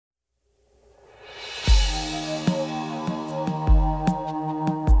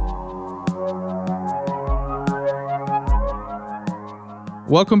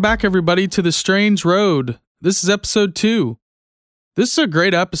Welcome back, everybody, to The Strange Road. This is episode 2. This is a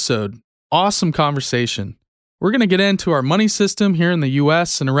great episode. Awesome conversation. We're going to get into our money system here in the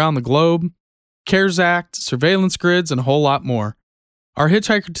U.S. and around the globe, CARES Act, surveillance grids, and a whole lot more. Our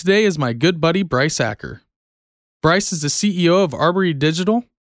hitchhiker today is my good buddy, Bryce Acer. Bryce is the CEO of Liberties Digital,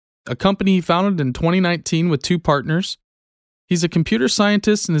 a company he founded in 2019 with 2 partners. He's a computer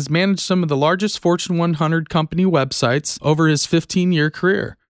scientist and has managed some of the largest Fortune 100 company websites over his 15-year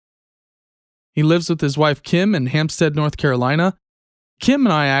career. He lives with his wife Kim in Hampstead, North Carolina. Kim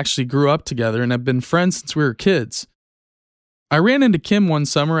and I actually grew up together and have been friends since we were kids. I ran into Kim one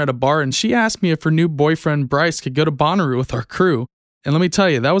summer at a bar and she asked me if her new boyfriend Bryce could go to Bonnaroo with our crew. And let me tell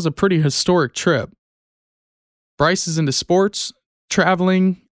you, that was a pretty historic trip. Bryce is into sports,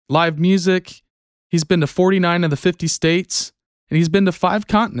 traveling, live music. He's been to 49 of the 50 states. And he's been to 5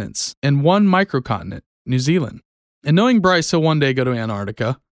 continents and 1 microcontinent, New Zealand. And knowing Bryce, he'll one day go to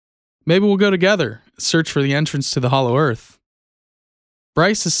Antarctica. Maybe we'll go together, search for the entrance to the Hollow Earth.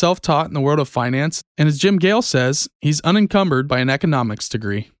 Bryce is self-taught in the world of finance, and as Jim Gale says, he's unencumbered by an economics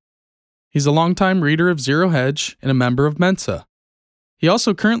degree. He's a longtime reader of Zero Hedge and a member of Mensa. He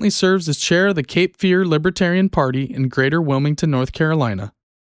also currently serves as chair of the Cape Fear Libertarian Party in Greater Wilmington, North Carolina.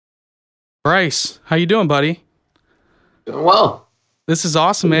 Bryce, how you doing, buddy? Doing well. This is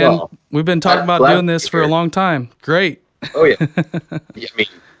awesome, man. Well, we've been talking about doing this for a long time. Great. Oh, yeah. I mean,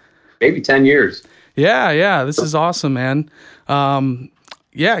 maybe 10 years. Yeah. This is awesome, man. Let's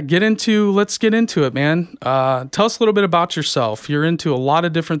get into it, man. Tell us a little bit about yourself. You're into a lot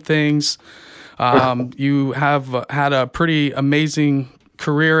of different things. You have had a pretty amazing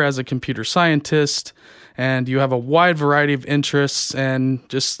career as a computer scientist, and you have a wide variety of interests. And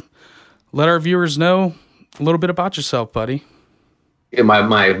just let our viewers know a little bit about yourself, buddy. Yeah, my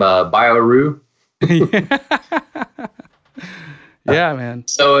bio-roo. Yeah, man.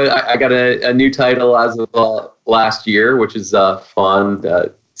 So I got a new title as of last year, which is fun,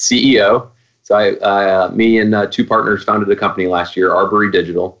 CEO. So me and 2 partners founded a company last year, Liberties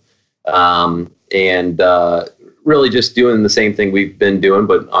Digital, and really just doing the same thing we've been doing,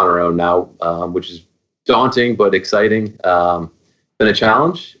 but on our own now, which is daunting but exciting. Been a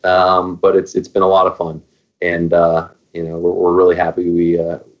challenge, but it's been a lot of fun. And, we're really happy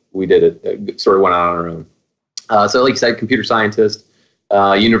we did it, sort of went out on our own. So like I said, computer scientist,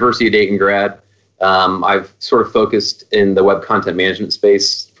 University of Dayton grad. I've sort of focused in the web content management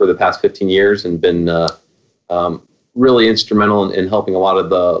space for the past 15 years and been really instrumental in helping a lot of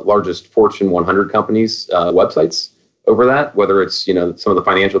the largest Fortune 100 companies, websites over that, whether it's, some of the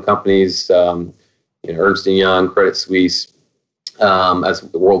financial companies, Ernst & Young, Credit Suisse, as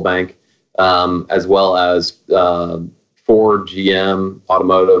the World Bank, as well as Ford, GM,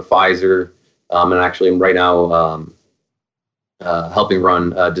 Automotive, Pfizer, and actually I'm right now helping run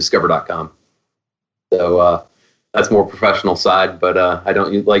Discover.com. So that's more professional side, but I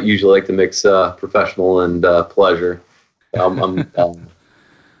don't usually like to mix professional and pleasure. I'm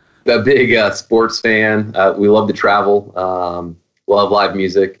a big sports fan. We love to travel, love live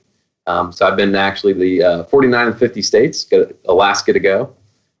music. So I've been actually the 49 of 50 states, got Alaska to go.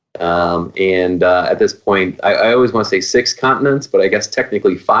 And at this point, I always want to say 6 continents, but I guess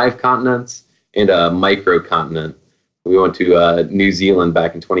technically 5 continents and a microcontinent. We went to New Zealand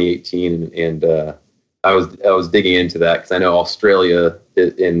back in 2018, and I was digging into that because I know Australia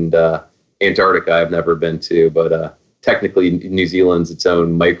and Antarctica I've never been to, but technically New Zealand's its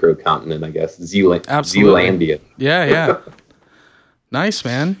own microcontinent, I guess. Zealandia. Yeah. Nice,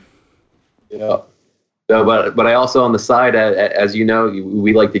 man. Yeah. So, but I also on the side, as you know,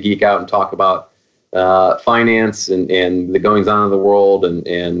 we like to geek out and talk about finance and the goings on in the world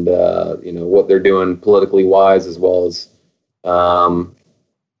and what they're doing politically wise, as well as what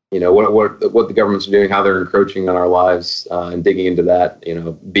the governments are doing, how they're encroaching on our lives, and digging into that.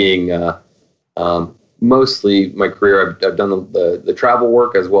 Being mostly my career, I've done the travel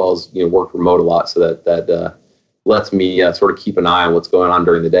work as well as work remote a lot, so that lets me sort of keep an eye on what's going on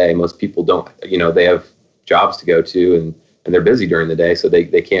during the day. Most people don't, they have jobs to go to and they're busy during the day, so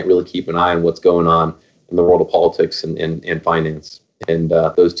they can't really keep an eye on what's going on in the world of politics and finance. And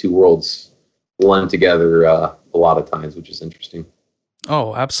those 2 worlds blend together a lot of times, which is interesting.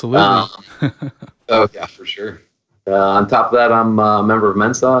 Oh, absolutely. Oh, yeah, for sure. On top of that, I'm a member of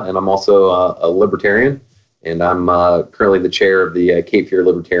Mensa, and I'm also a libertarian, and I'm currently the chair of the Cape Fear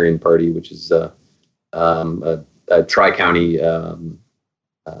Libertarian Party, which is a tri-county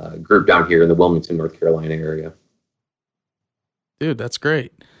group down here in the Wilmington, North Carolina area. Dude, that's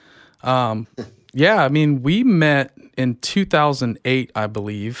great. Yeah, I mean, we met in 2008, I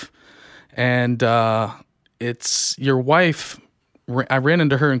believe, and it's your wife I ran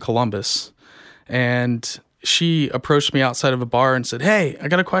into her in Columbus, and she approached me outside of a bar and said, "Hey, I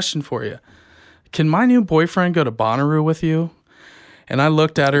got a question for you. Can my new boyfriend go to Bonnaroo with you?" And I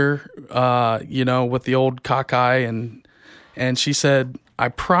looked at her, with the old cockeye, and she said, "I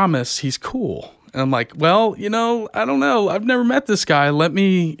promise he's cool." And I'm like, "Well, I don't know. I've never met this guy.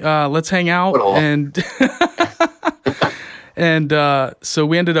 Let's hang out." And and so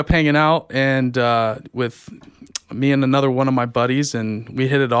we ended up hanging out and with me and another one of my buddies, and we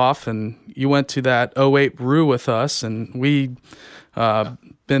hit it off. And you went to that '08 Rue with us, and we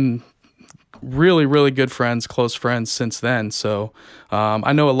been really, really good friends, close friends since then. So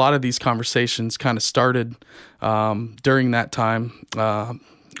I know a lot of these conversations kind of started during that time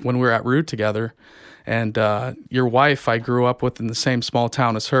when we were at Rue together. And your wife, I grew up with in the same small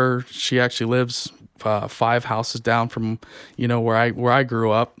town as her. She actually lives 5 houses down from where I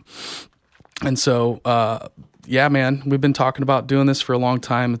grew up. And so yeah, man, we've been talking about doing this for a long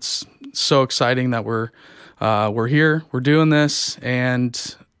time. It's so exciting that we're here, we're doing this,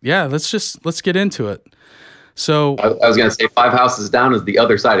 and yeah, let's get into it. So I was going to say 5 houses down is the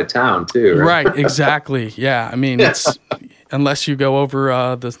other side of town too, right? Right, exactly. Yeah, I mean, it's unless you go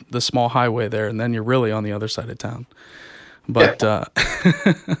over the small highway there, and then you're really on the other side of town. But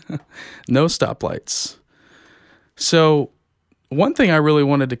no stoplights. So one thing I really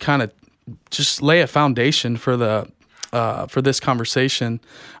wanted to kind of just lay a foundation for this conversation.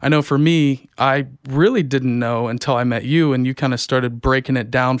 I know for me, I really didn't know until I met you, and you kind of started breaking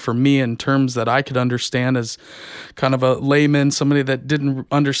it down for me in terms that I could understand as kind of a layman, somebody that didn't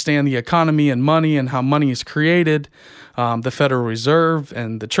understand the economy and money and how money is created, the Federal Reserve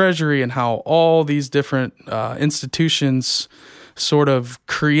and the Treasury, and how all these different institutions sort of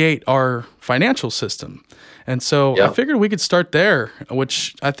create our financial system. And so I figured we could start there,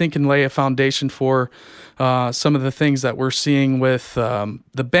 which I think can lay a foundation for some of the things that we're seeing with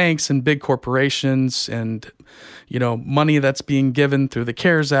the banks and big corporations and, money that's being given through the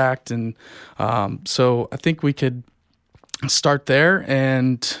CARES Act. And so I think we could start there.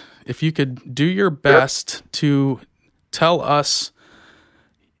 And if you could do your best to tell us,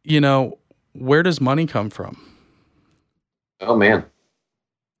 where does money come from? Oh, man.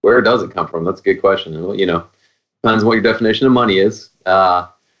 Where does it come from? That's a good question. Depends on what your definition of money is.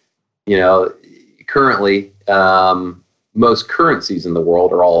 Currently, most currencies in the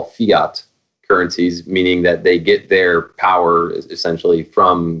world are all fiat currencies, meaning that they get their power essentially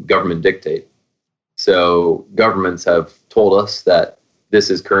from government dictate. So governments have told us that this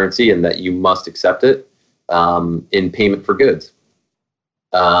is currency and that you must accept it in payment for goods.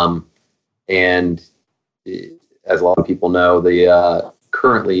 And as a lot of people know,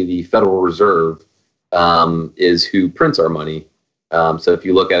 currently the Federal Reserve is who prints our money. So if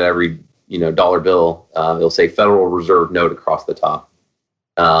you look at every dollar bill, it'll say Federal Reserve note across the top.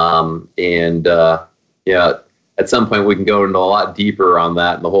 At some point we can go into a lot deeper on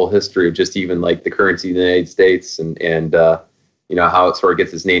that and the whole history of just even like the currency of the United States and how it sort of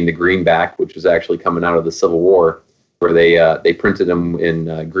gets its name, the greenback, which was actually coming out of the Civil War, where they printed them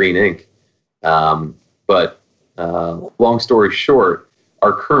in green ink. But long story short,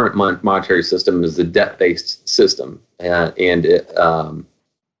 our current monetary system is a debt-based system, and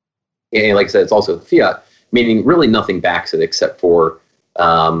like I said, it's also fiat, meaning really nothing backs it except for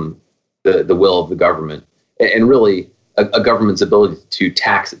the will of the government, and really a government's ability to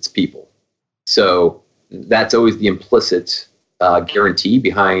tax its people. So that's always the implicit guarantee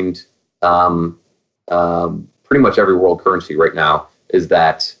behind pretty much every world currency right now, is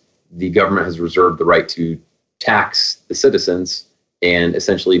that the government has reserved the right to tax the citizens and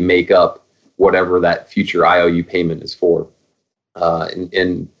essentially make up whatever that future IOU payment is for.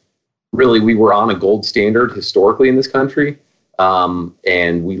 And really, we were on a gold standard historically in this country,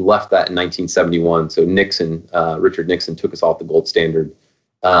 and we left that in 1971. So Richard Nixon took us off the gold standard.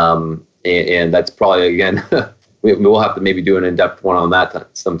 And that's probably, again, we'll have to maybe do an in-depth one on that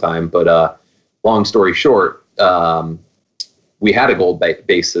sometime. But long story short, we had a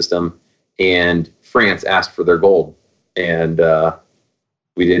gold-based system, and France asked for their gold. And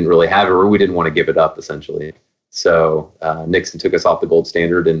we didn't really have it, or we didn't want to give it up, essentially. So Nixon took us off the gold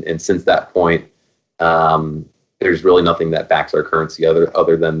standard, and since that point, there's really nothing that backs our currency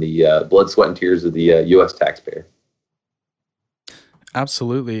other than the blood, sweat, and tears of the U.S. taxpayer.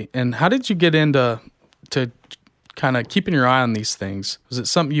 Absolutely. And how did you get into kind of keeping your eye on these things? Was it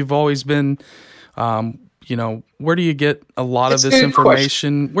something you've always been, where do you get a lot of this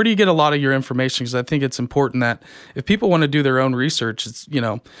information? Where do you get a lot of your information? Because I think it's important that if people want to do their own research, it's,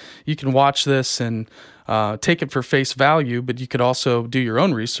 you can watch this and take it for face value, but you could also do your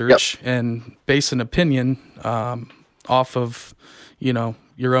own research and base an opinion off of,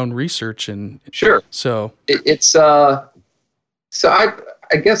 your own research. And sure. So so I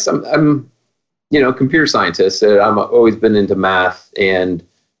guess I'm computer scientist. I've always been into math, and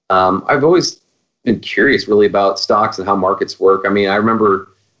I've always been curious really about stocks and how markets work. I mean, I remember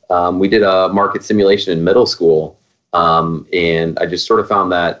we did a market simulation in middle school, and I just sort of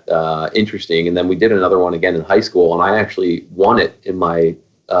found that interesting. And then we did another one again in high school, and I actually won it in my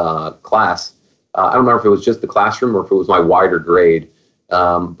class. I don't remember if it was just the classroom or if it was my wider grade,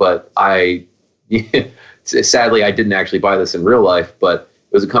 but sadly, I didn't actually buy this in real life, but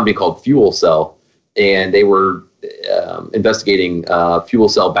it was a company called Fuel Cell, and they were investigating fuel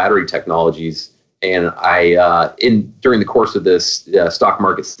cell battery technologies. And during the course of this stock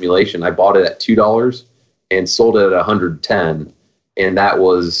market simulation, I bought it at $2 and sold it at $110. And that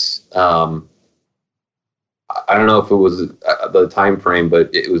was, I don't know if it was the time frame,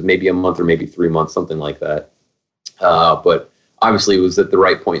 but it was maybe a month or maybe 3 months, something like that. But obviously, it was at the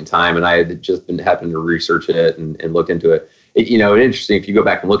right point in time, and I had just been happening to research it and look into it. Interesting, if you go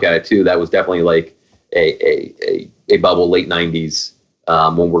back and look at it too, that was definitely like a bubble, late 90s,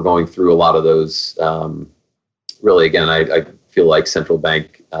 when we're going through a lot of those. Really, again, I feel like central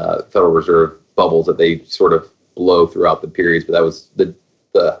bank, Federal Reserve bubbles that they sort of blow throughout the periods, but that was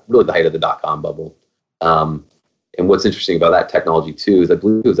really the height of the dot-com bubble. And what's interesting about that technology too is I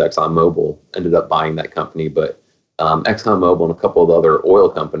believe it was ExxonMobil ended up buying that company, but ExxonMobil and a couple of the other oil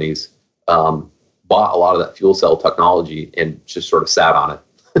companies bought a lot of that fuel cell technology and just sort of sat on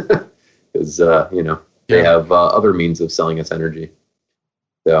it because they have other means of selling us energy.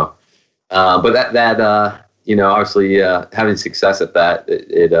 So, but that obviously having success at that,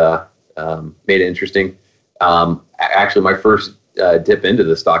 it made it interesting. Actually, my first dip into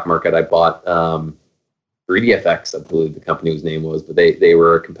the stock market, I bought 3DFX, I believe the company's name was, but they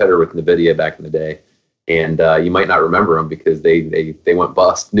were a competitor with NVIDIA back in the day. And you might not remember them because they went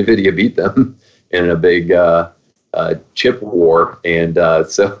bust. NVIDIA beat them in a big chip war. And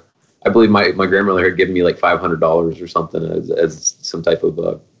so I believe my grandmother had given me like $500 or something as some type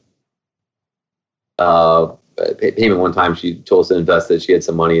of payment one time. She told us to invest that she had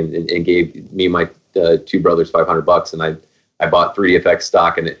some money and gave me and my two brothers $500. And I bought 3DFX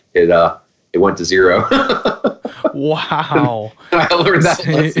stock, and it went to zero. Wow. I learned that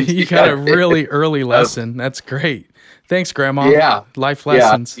lesson. You got a really early lesson. That's great. Thanks, Grandma. Yeah. Life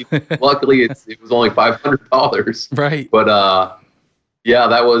lessons. Yeah. Luckily, it was only $500. Right. But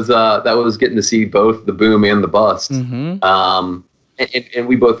that was getting to see both the boom and the bust. Mm-hmm. And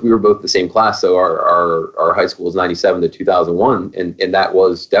we were both the same class. So our high school was 97 to 2001, and that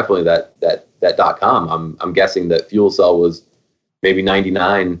was definitely that .com. I'm guessing that Fuel Cell was maybe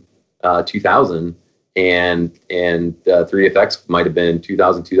 99, 2000. And 3FX might have been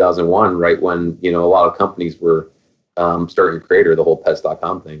 2000, 2001, right when a lot of companies were starting to create the whole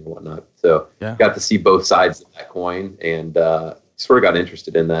pets.com thing and whatnot. So got to see both sides of that coin, and sort of got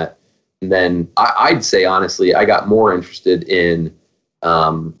interested in that. And then I'd say honestly, I got more interested in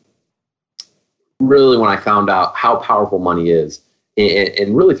really when I found out how powerful money is,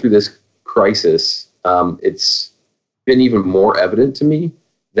 and really through this crisis, it's been even more evident to me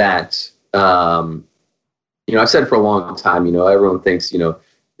that. I've said for a long time, everyone thinks,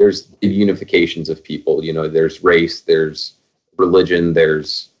 there's unifications of people, there's race, there's religion,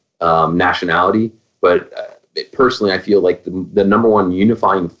 there's nationality. But personally, I feel like the number one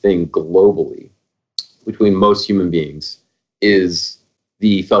unifying thing globally between most human beings is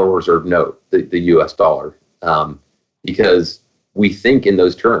the Federal Reserve note, the US dollar, because we think in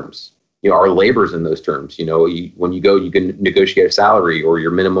those terms. Our labor's in those terms. When you go, you can negotiate a salary or your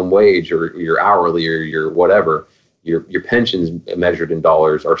minimum wage or your hourly or your whatever. Your pension's measured in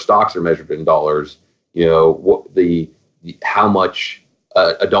dollars. Our stocks are measured in dollars. How much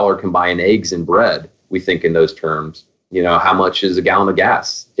a dollar can buy in eggs and bread. We think in those terms. How much is a gallon of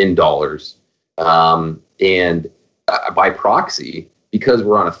gas in dollars? And by proxy, because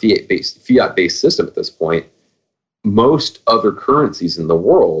we're on a fiat-based system at this point, most other currencies in the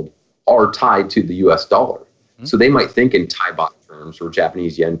world are tied to the US dollar. Mm-hmm. So they might think in Thai baht terms or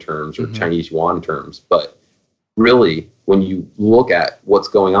Japanese yen terms or Chinese yuan terms. But really, when you look at what's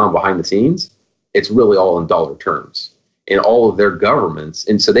going on behind the scenes, it's really all in dollar terms. And all of their governments,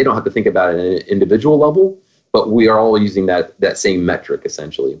 and so they don't have to think about it at an individual level, but we are all using that same metric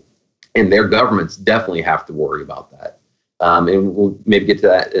essentially. And their governments definitely have to worry about that. And we'll maybe get to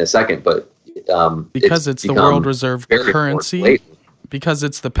that in a second, but because it's the world reserve currency. Because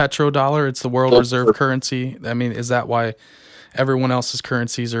it's the petrodollar, it's the world reserve currency. I mean, is that why everyone else's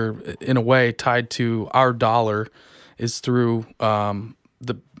currencies are, in a way, tied to our dollar, is through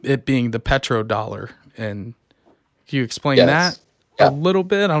it being the petrodollar? And can you explain that? a little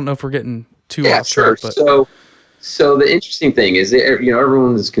bit? I don't know if we're getting too off sure. track. But. So the interesting thing is that,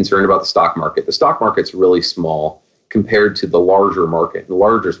 everyone is concerned about the stock market. The stock market's really small compared to the larger market. The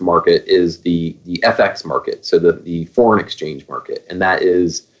largest market is the FX market, so the foreign exchange market, and that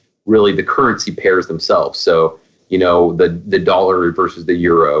is really the currency pairs themselves. So the dollar versus the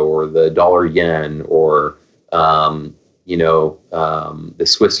euro, or the dollar yen, or the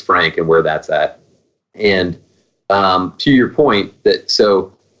Swiss franc and where that's at. And to your point,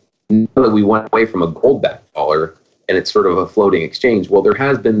 so now that we went away from a gold-backed dollar and it's sort of a floating exchange, well, there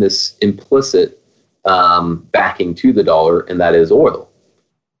has been this implicit backing to the dollar, and that is oil.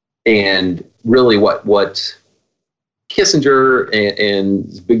 And really what Kissinger and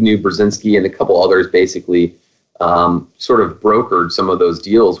Zbigniew Brzezinski and a couple others basically sort of brokered some of those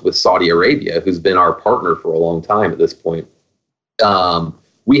deals with Saudi Arabia, who's been our partner for a long time at this point.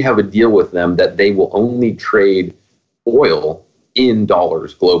 We have a deal with them that they will only trade oil in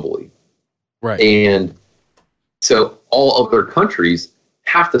dollars globally. Right. And so all other countries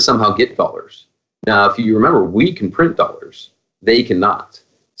have to somehow get dollars. Now, if you remember, we can print dollars. They cannot.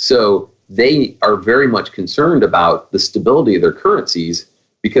 So they are very much concerned about the stability of their currencies,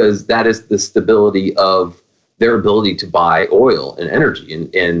 because that is the stability of their ability to buy oil and energy.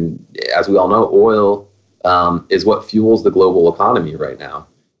 And as we all know, oil is what fuels the global economy right now.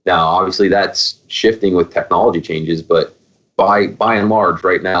 Now, obviously, that's shifting with technology changes, but by and large,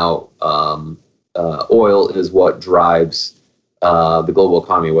 right now, oil is what drives the global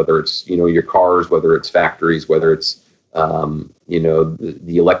economy, whether it's your cars, whether it's factories, whether it's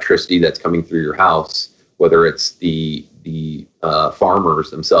the electricity that's coming through your house, whether it's the farmers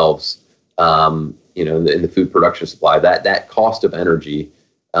themselves, in the food production supply, that cost of energy.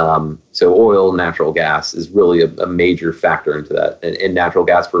 So oil, natural gas is really a major factor into that, and natural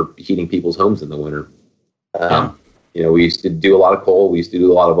gas for heating people's homes in the winter. We used to do a lot of coal, we used to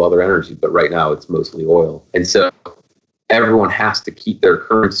do a lot of other energy, but right now it's mostly oil. And so everyone has to keep their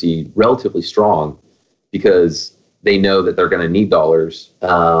currency relatively strong, because they know that they're going to need dollars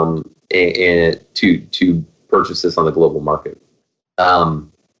and to purchase this on the global market.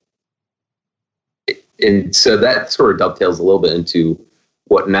 And so that sort of dovetails a little bit into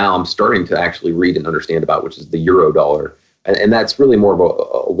what now I'm starting to actually read and understand about, which is the euro dollar. And that's really more of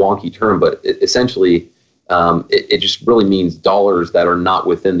a wonky term, but essentially it just really means dollars that are not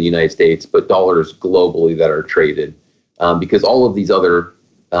within the United States, but dollars globally that are traded. Because all of these other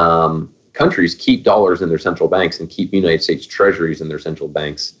countries keep dollars in their central banks and keep United States treasuries in their central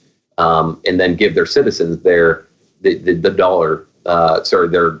banks, and then give their citizens the dollar,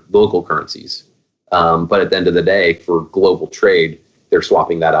 their local currencies. But at the end of the day, for global trade, they're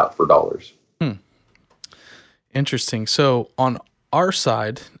swapping that out for dollars. Interesting. So on our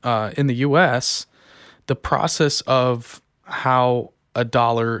side, in the U.S., the process of how a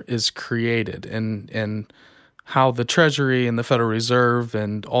dollar is created and how the Treasury and the Federal Reserve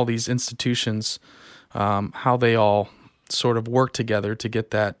and all these institutions, how they all sort of work together to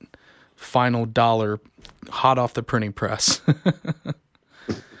get that final dollar hot off the printing press.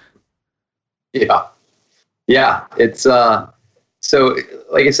 Yeah. It's so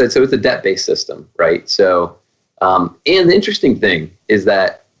like I said, so it's a debt-based system, right? So, and the interesting thing is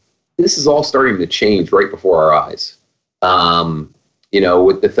that this is all starting to change right before our eyes.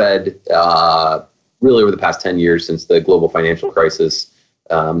 With the Fed, really over the past 10 years since the global financial crisis,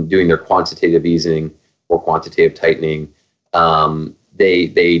 doing their quantitative easing or quantitative tightening,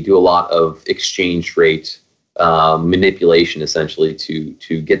 they do a lot of exchange rate manipulation, essentially,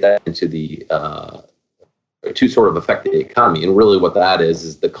 to get that into the to sort of affect the economy. And really what that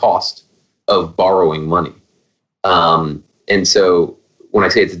is the cost of borrowing money. And so when I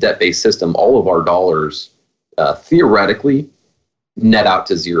say it's a debt-based system, all of our dollars theoretically net out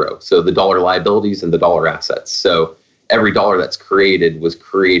to zero. So the dollar liabilities and the dollar assets. So every dollar that's created was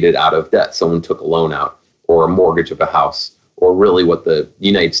created out of debt. Someone took a loan out, or a mortgage of a house, or really what the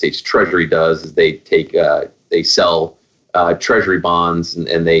United States Treasury does is they sell Treasury bonds,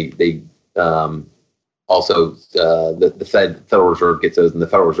 and they also the Federal Reserve gets those, and the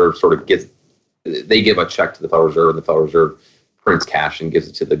Federal Reserve they give a check to the Federal Reserve, and the Federal Reserve prints cash and gives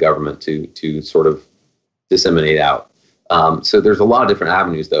it to the government to sort of disseminate out. So there's a lot of different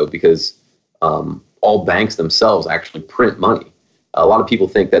avenues, though, because all banks themselves actually print money. A lot of people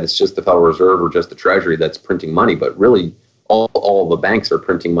think that it's just the Federal Reserve or just the Treasury that's printing money, but really all the banks are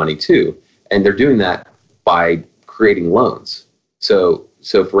printing money too, and they're doing that by creating loans. So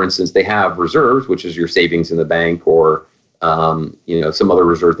for instance, they have reserves, which is your savings in the bank, or some other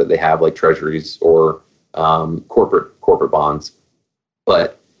reserves that they have, like treasuries or corporate bonds.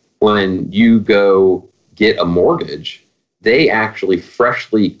 But when you go get a mortgage, they actually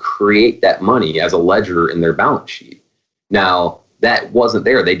freshly create that money as a ledger in their balance sheet. Now, that wasn't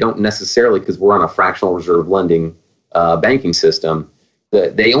there. They don't necessarily, because we're on a fractional reserve lending banking system,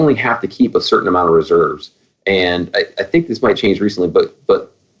 that they only have to keep a certain amount of reserves. And I think this might change recently,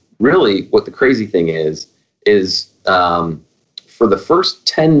 but really what the crazy thing is for the first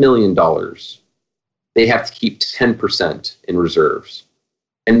 $10 million, they have to keep 10% in reserves.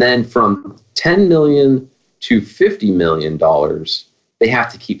 And then from 10 million to $50 million, they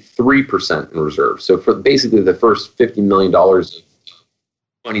have to keep 3% in reserves. So for basically the first $50 million of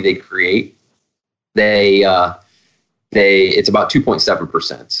money they create, it's about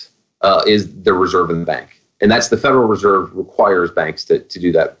 2.7% is the reserve in the bank. And that's the Federal Reserve requires banks to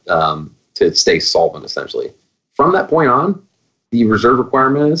do that, to stay solvent, essentially. From that point on, the reserve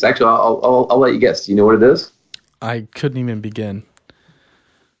requirement is, actually, I'll let you guess. Do you know what it is? I couldn't even begin.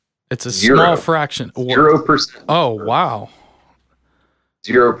 It's a Zero. small fraction. 0%. Oh, wow.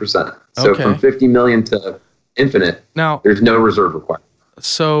 0%. So Okay. from 50 million to infinite, Now, there's no reserve requirement.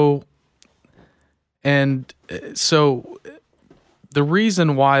 So the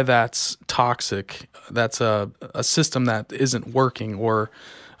reason why that's toxic, that's a system that isn't working, or,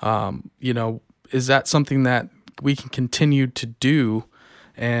 is that something that we can continue to do?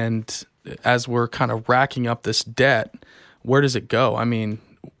 And as we're kind of racking up this debt, where does it go? I mean,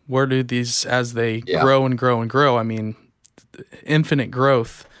 where do these, as they grow and grow and grow, I mean, infinite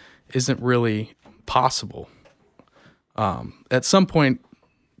growth isn't really possible. At some point,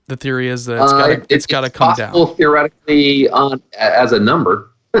 the theory is that it's got to come down. It's possible theoretically as a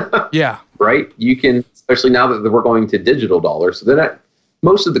number. Yeah. Right? You can, especially now that we're going to digital dollars, so that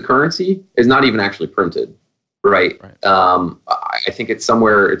most of the currency is not even actually printed. Right. I think it's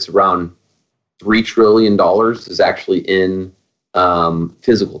around $3 trillion is actually in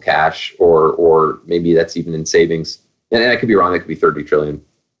physical cash, or maybe that's even in savings. And I could be wrong. That could be 30 trillion.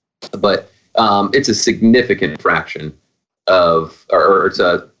 But it's a significant fraction of, or it's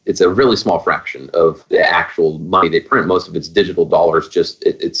a really small fraction of the actual money they print. Most of it's digital dollars.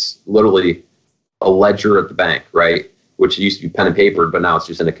 It's literally a ledger at the bank, right? Which used to be pen and paper, but now it's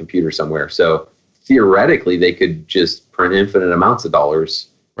just in a computer somewhere. So theoretically, they could just print infinite amounts of dollars.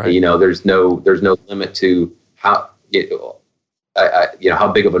 Right. There's no limit to how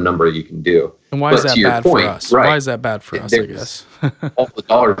how big of a number you can do. And why is that bad for us? Right, why is that bad for us? I guess all the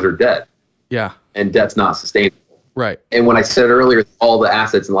dollars are debt. Yeah, and debt's not sustainable. Right. And when I said earlier, all the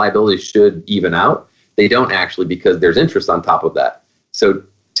assets and liabilities should even out, they don't actually, because there's interest on top of that. So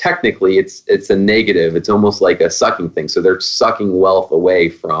technically, it's a negative. It's almost like a sucking thing. So they're sucking wealth away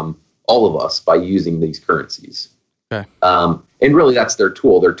from all of us by using these currencies. Okay. And really, that's their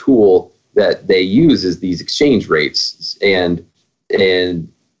tool. Their tool that they use is these exchange rates. And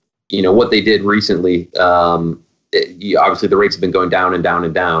what they did recently, obviously the rates have been going down and down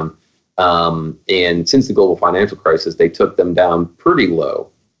and down. And since the global financial crisis, they took them down pretty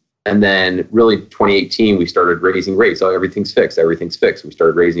low. And then really 2018, we started raising rates. Oh, everything's fixed. We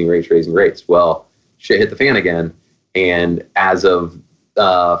started raising rates. Well, shit hit the fan again. And as of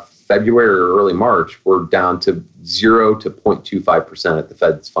February or early March, we're down to 0 to 0.25% at the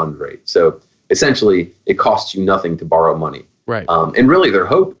Fed's fund rate. So essentially, it costs you nothing to borrow money. Right. And really, their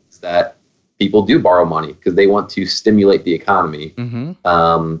hope is that people do borrow money because they want to stimulate the economy.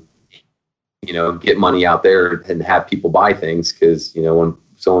 Mm-hmm. Get money out there and have people buy things, because when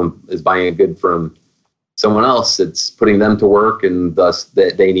someone is buying a good from someone else, it's putting them to work, and thus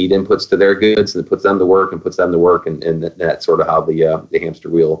that they need inputs to their goods, and it puts them to work, and that's sort of how the hamster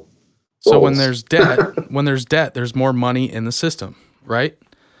wheel. So when there's debt, there's more money in the system, right?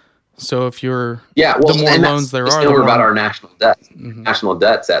 So if you're the more loans there are, about our national debt. Mm-hmm. National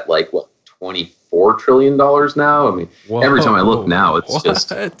debt's at $24 trillion now. I mean, every time I look now, it's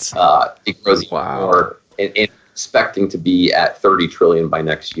just it grows even more, and expecting to be at 30 trillion by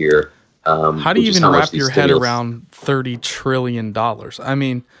next year. How do you even wrap your head around $30 trillion? I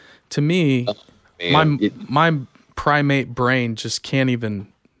mean, to me, my primate brain just can't even.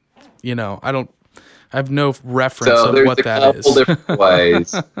 I have no reference of what that is. There's a couple different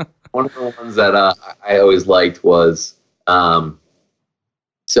ways. One of the ones that I always liked was,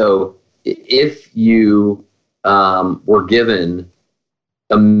 so if you were given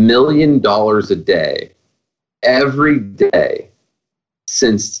 $1 million a day, every day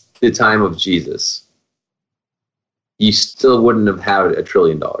since the time of Jesus, you still wouldn't have had $1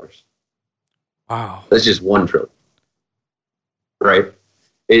 trillion. Wow. That's just 1 trillion. Right?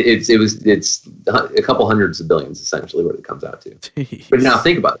 It's a couple hundreds of billions, essentially, what it comes out to. Jeez. But now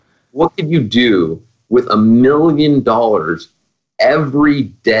think about it. What could you do with $1 million every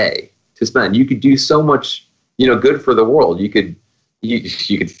day to spend? You could do so much. good for the world. You could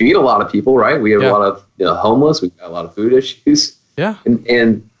feed a lot of people, right? We have a lot of homeless. We've got a lot of food issues. Yeah,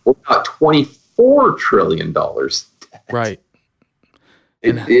 and we're about $24 trillion. Right.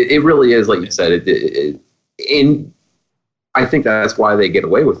 It really is, like you said. And I think that's why they get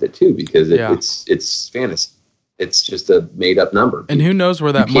away with it too, because it's fantasy. It's just a made up number. And who knows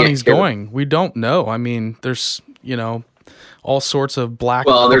where that money's going? We don't know. I mean, there's all sorts of black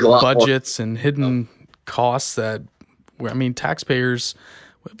budgets and hidden costs that, I mean, taxpayers,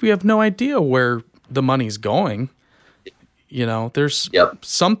 we have no idea where the money's going. There's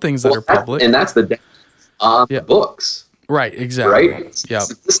some things that are public, and that's the debt on the books. Right, exactly. Right? Yeah.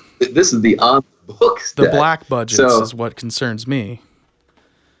 This is the on the books. The black budgets is what concerns me.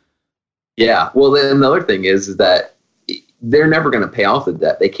 Yeah. Well, then another thing is that they're never going to pay off the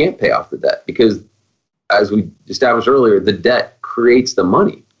debt. They can't pay off the debt because, as we established earlier, the debt creates the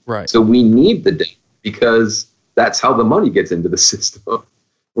money. Right. So we need the debt because that's how the money gets into the system.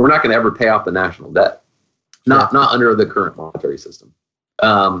 We're not going to ever pay off the national debt, not under the current monetary system.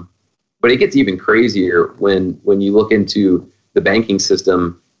 But it gets even crazier when you look into the banking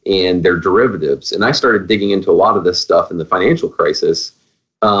system and their derivatives. And I started digging into a lot of this stuff in the financial crisis.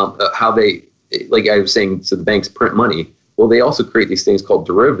 How they, like I was saying, so the banks print money. Well, they also create these things called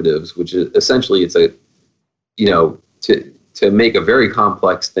derivatives, which is essentially to make a very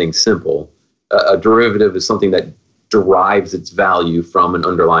complex thing simple. A derivative is something that derives its value from an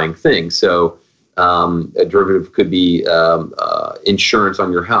underlying thing. So a derivative could be insurance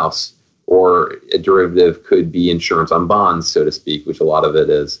on your house, or a derivative could be insurance on bonds, so to speak, which a lot of it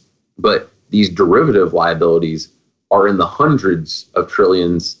is. But these derivative liabilities are in the hundreds of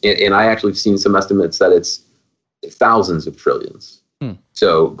trillions, and I actually have seen some estimates that it's thousands of trillions.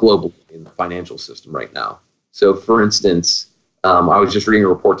 So globally in the financial system right now. So for instance, I was just reading a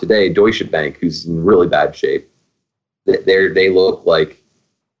report today, Deutsche Bank, who's in really bad shape. They look like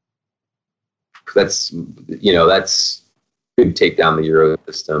that's could take down the euro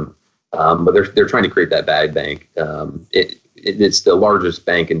system. But they're trying to create that bad bank. It's the largest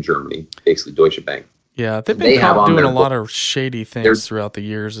bank in Germany, basically Deutsche Bank. Yeah, they've been doing a lot of shady things throughout the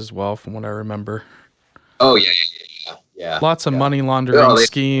years as well, from what I remember. Oh yeah. Lots of money laundering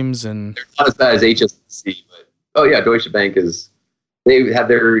schemes, and they're not as bad as HSBC, but Deutsche Bank they had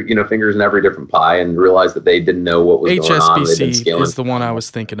their fingers in every different pie and realized that they didn't know what was going on. HSBC is the one I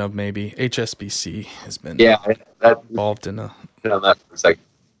was thinking of. Maybe HSBC has been involved in on that for a second.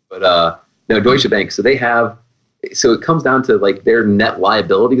 But no, Deutsche Bank. So it comes down to like their net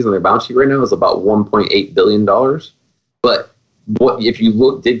liabilities on their balance sheet right now is about $1.8 billion. But if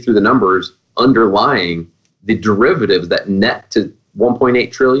you dig through the numbers underlying the derivatives that net to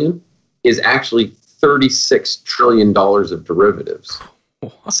 1.8 trillion is actually $36 trillion of derivatives.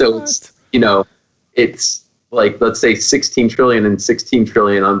 What? So it's like, let's say 16 trillion and 16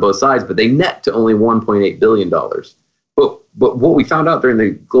 trillion on both sides, but they net to only $1.8 billion. But what we found out during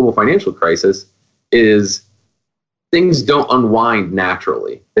the global financial crisis is things don't unwind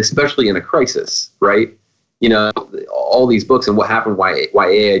naturally, especially in a crisis, right? All these books and what happened, why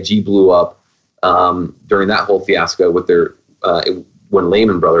AIG blew up during that whole fiasco with their when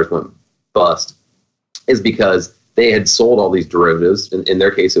Lehman Brothers went bust, is because they had sold all these derivatives. In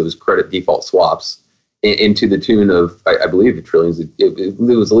their case, it was credit default swaps into the tune of, I believe, the trillions. It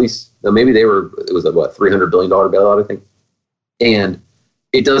was at least, maybe it was a $300 billion bailout, I think. And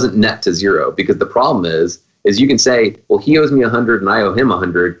it doesn't net to zero, because the problem is you can say, well, he owes me 100 and I owe him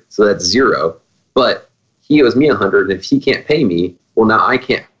 100, so that's zero. But he owes me 100, and if he can't pay me, well, now I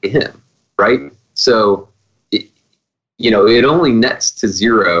can't pay him, right? So, it only nets to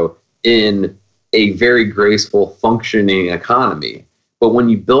zero in a very graceful, functioning economy. But when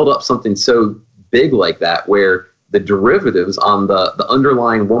you build up something so big like that, where the derivatives on the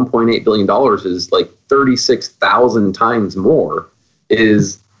underlying $1.8 billion is like 36,000 times more,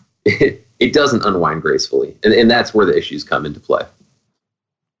 it doesn't unwind gracefully. And that's where the issues come into play.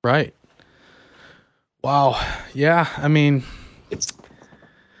 Right. Wow. Yeah. I mean,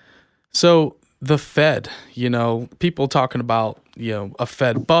 so the Fed, people talking about, a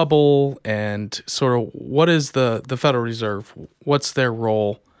Fed bubble, and sort of what is the Federal Reserve? What's their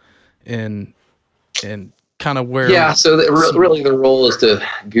role in kind of where? Yeah. So really the role is to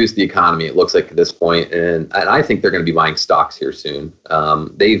goose the economy, it looks like at this point. And I think they're going to be buying stocks here soon.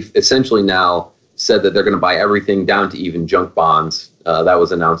 They've essentially now said that they're going to buy everything down to even junk bonds. That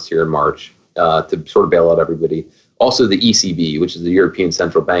was announced here in March to sort of bail out everybody. Also, the ECB, which is the European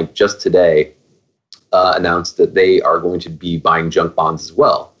Central Bank, just today announced that they are going to be buying junk bonds as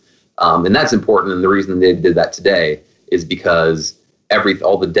well. And that's important. And the reason they did that today is because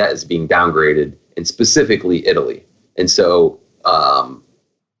all the debt is being downgraded, and specifically Italy. And so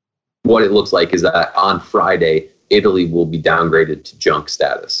what it looks like is that on Friday, Italy will be downgraded to junk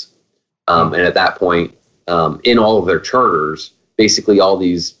status. And at that point, in all of their charters, basically all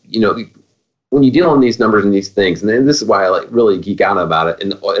these, when you deal on these numbers and these things, and then this is why I really geek out about it,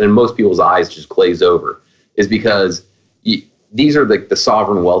 and most people's eyes just glaze over, is because these are the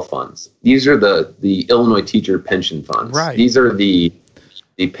sovereign wealth funds. These are the Illinois teacher pension funds. Right. These are the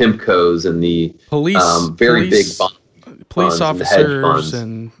PIMCOs and the big police officers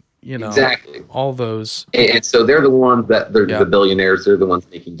and exactly all those. And so they're the ones that they're the billionaires. They're the ones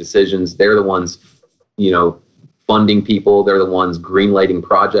making decisions. They're the ones, funding people. They're the ones greenlighting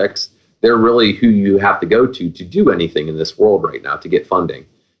projects. They're really who you have to go to do anything in this world right now to get funding.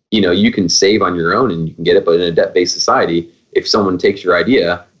 You can save on your own and you can get it, but in a debt-based society, if someone takes your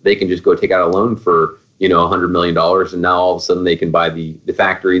idea, they can just go take out a loan for, $100 million. And now all of a sudden they can buy the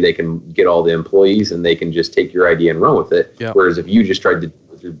factory, they can get all the employees, and they can just take your idea and run with it. Yep. Whereas if you just tried to,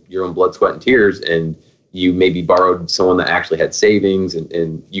 with your own blood, sweat, and tears, and you maybe borrowed someone that actually had savings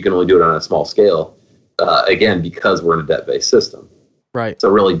and you can only do it on a small scale, again, because we're in a debt-based system. Right. So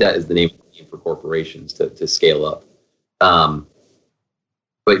really debt is the name for corporations to scale up.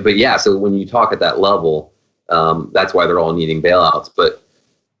 But yeah, so when you talk at that level, that's why they're all needing bailouts. But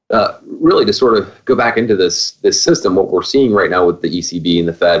really, to sort of go back into this system, what we're seeing right now with the ECB and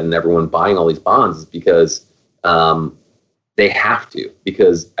the Fed and everyone buying all these bonds is because they have to,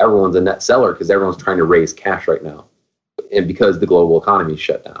 because everyone's a net seller, because everyone's trying to raise cash right now, and because the global economy is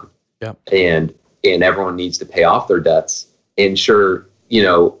shut down. Yeah. And everyone needs to pay off their debts. And sure,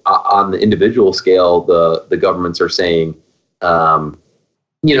 on the individual scale, the governments are saying,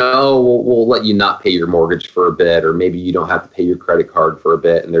 we'll let you not pay your mortgage for a bit, or maybe you don't have to pay your credit card for a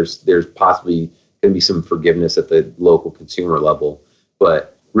bit. And there's possibly going to be some forgiveness at the local consumer level.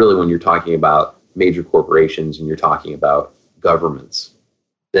 But really, when you're talking about major corporations and you're talking about governments,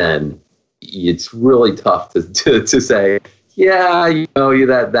 then it's really tough to say, that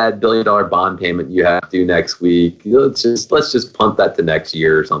 $1 billion bond payment you have to do next week, let's just punt that to next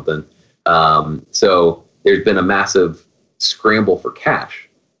year or something. So there's been a massive scramble for cash.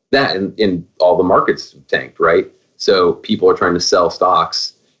 That in all the markets tanked, right? So people are trying to sell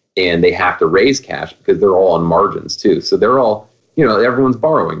stocks and they have to raise cash because they're all on margins too. So they're all, everyone's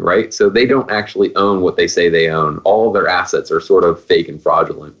borrowing, right? So they don't actually own what they say they own. All of their assets are sort of fake and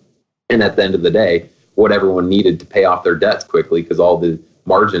fraudulent. And at the end of the day, what everyone needed to pay off their debts quickly, because all the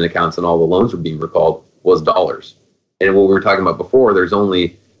margin accounts and all the loans were being recalled, was dollars. And what we were talking about before, there's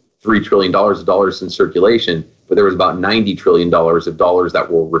only $3 trillion of dollars in circulation, but there was about $90 trillion of dollars that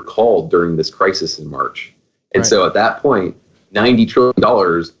were recalled during this crisis in March. And so at that point, $90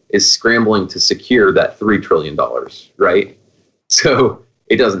 trillion is scrambling to secure that $3 trillion, right? So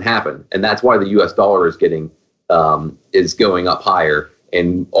it doesn't happen. And that's why the US dollar is is going up higher,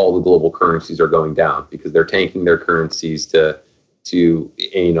 and all the global currencies are going down, because they're tanking their currencies to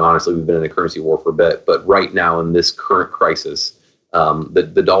honestly, we've been in a currency war for a bit, but right now in this current crisis,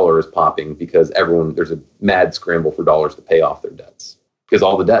 the dollar is popping because there's a mad scramble for dollars to pay off their debts, because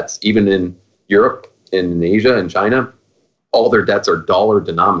all the debts, even in Europe, in Asia, and China, all their debts are dollar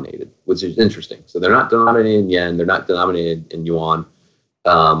denominated, which is interesting. So they're not denominated in yen, they're not denominated in yuan,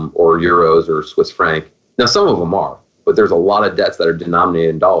 or euros or Swiss franc. Now, some of them are, but there's a lot of debts that are denominated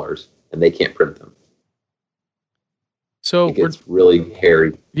in dollars and they can't print them. So it gets really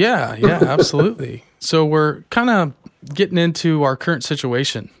hairy. Yeah, absolutely. So we're kind of getting into our current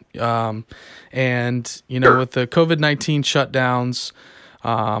situation. And, with the COVID-19 shutdowns,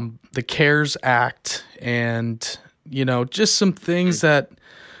 the CARES Act, and, just some things that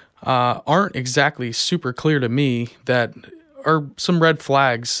aren't exactly super clear to me, that are some red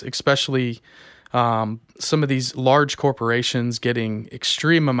flags, especially some of these large corporations getting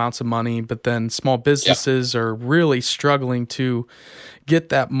extreme amounts of money, but then small businesses are really struggling to get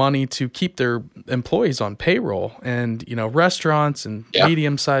that money to keep their employees on payroll. And, restaurants and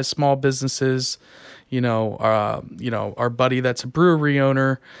medium-sized small businesses, our buddy that's a brewery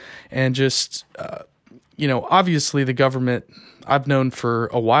owner, and just, obviously the government, I've known for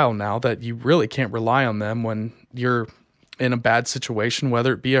a while now that you really can't rely on them when you're in a bad situation,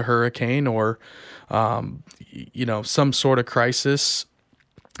 whether it be a hurricane or, some sort of crisis.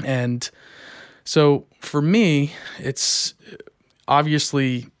 And so for me, it's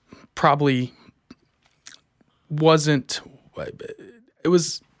obviously probably it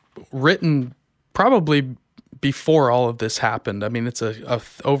was written probably before all of this happened. I mean, it's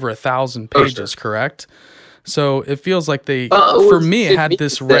over 1,000 pages, correct? So it feels like they, for me, had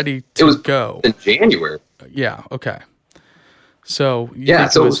this ready to go. In January. Yeah. Okay. So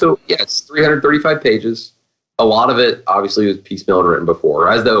it's 335 pages. A lot of it obviously was piecemeal and written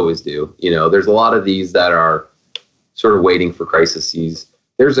before, as they always do. There's a lot of these that are sort of waiting for crises.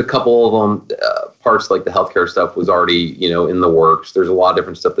 There's a couple of them, parts like the healthcare stuff was already, in the works. There's a lot of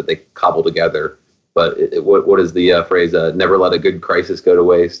different stuff that they cobble together. But what is the phrase? Never let a good crisis go to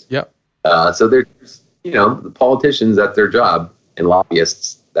waste. Yep. So there's, the politicians, that's their job, and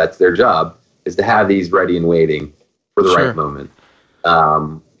lobbyists, that's their job, is to have these ready and waiting for the right moment.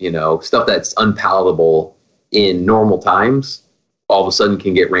 Stuff that's unpalatable in normal times, all of a sudden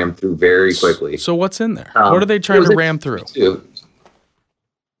can get rammed through very quickly. So what's in there? What are they trying to ram through?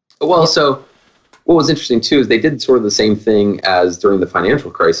 Well, so what was interesting too is they did sort of the same thing as during the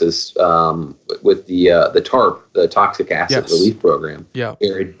financial crisis with the TARP, the Toxic Asset Relief Program,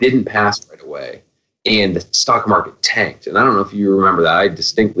 where it didn't pass right away, and the stock market tanked. And I don't know if you remember that. I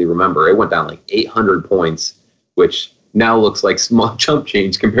distinctly remember it went down like 800 points, which now looks like small chump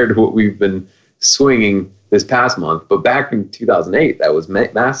change compared to what we've been swinging this past month. But back in 2008, that was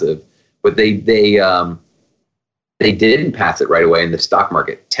massive. But they didn't pass it right away, and the stock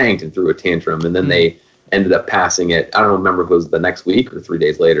market tanked and threw a tantrum, and then they ended up passing it. I don't remember if it was the next week or 3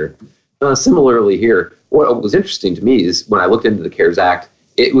 days later. Similarly here, what was interesting to me is when I looked into the CARES Act,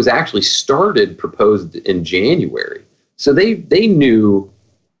 it was actually proposed in January. So they knew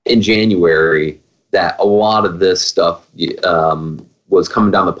in January that a lot of this stuff was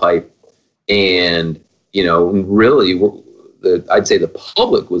coming down the pipe, and really, I'd say the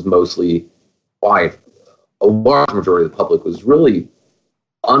public was mostly quiet. A large majority of the public was really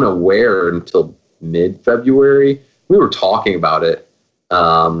unaware until mid-February. We were talking about it.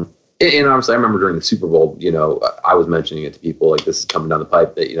 And obviously, I remember during the Super Bowl, I was mentioning it to people like this is coming down the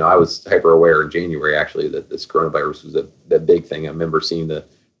pipe. That I was hyper aware in January actually that this coronavirus was a big thing. I remember seeing the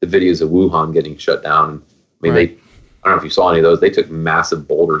videos of Wuhan getting shut down. I mean, I don't know if you saw any of those. They took massive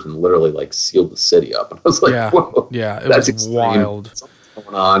boulders and literally like sealed the city up. And I was like, whoa, that's was wild. Something's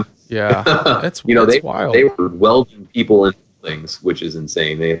going on. Yeah, that's wild. They were welding people into things, which is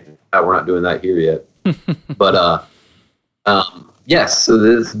insane. We're not doing that here yet. But yes, so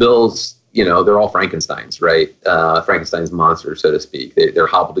this bill's, they're all Frankensteins, right? Frankenstein's monsters, so to speak. They're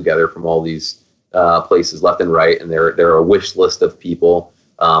hobbled together from all these places left and right, and they're a wish list of people.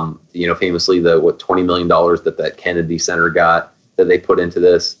 Famously the $20 million that Kennedy Center got that they put into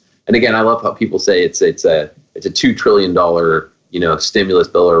this. And again, I love how people say it's a $2 trillion stimulus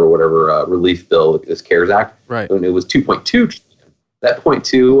bill or whatever relief bill, this CARES Act. Right. And it was 2.2 trillion. That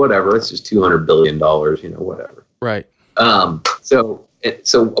 0.2, whatever, it's just $200 billion, whatever. Right. So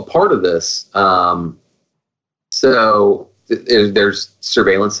a part of this, there's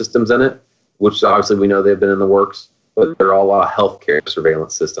surveillance systems in it, which obviously we know they've been in the works, but there are a lot of healthcare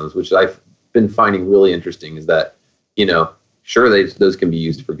surveillance systems, which I've been finding really interesting is that, sure, those can be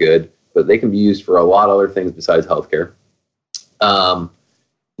used for good, but they can be used for a lot of other things besides healthcare.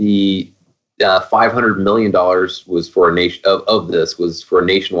 The $500 million was for a nation of this was for a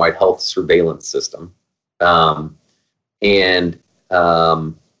nationwide health surveillance system. And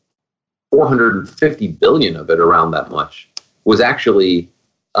 450 billion of it, around that much, was actually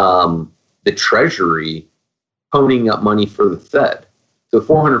the Treasury ponying up money for the Fed. So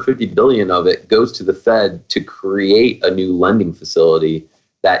 450 billion of it goes to the Fed to create a new lending facility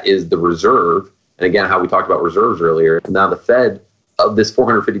that is the reserve. And again, how we talked about reserves earlier. Now the Fed of this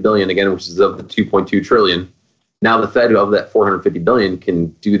 450 billion, again, which is of the 2.2 trillion. Now the Fed of that 450 billion can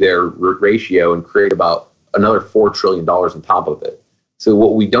do their ratio and create about another $4 trillion on top of it. So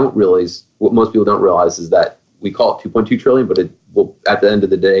what most people don't realize is that we call it 2.2 trillion, but it will, at the end of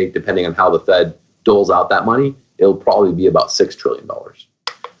the day, depending on how the Fed doles out that money, it'll probably be about $6 trillion.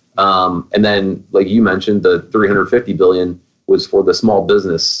 And then, like you mentioned, the 350 billion was for the small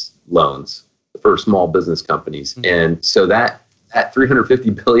business loans for small business companies. Mm-hmm. And so that 350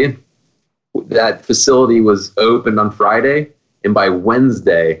 billion, that facility was opened on Friday, and by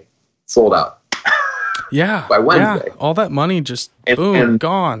Wednesday, sold out. Yeah. By Wednesday. Yeah. All that money just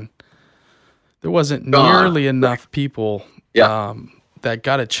gone. There wasn't nearly enough people that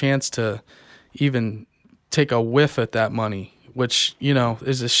got a chance to even take a whiff at that money, which,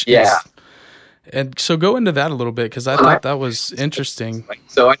 is and so go into that a little bit, because I thought that was interesting.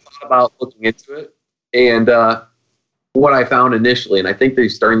 So I thought about looking into it, and what I found initially, and I think they're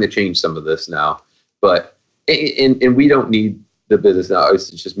starting to change some of this now, but and we don't need the business now. It's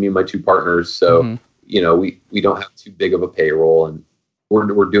just me and my two partners, so mm-hmm. We don't have too big of a payroll, and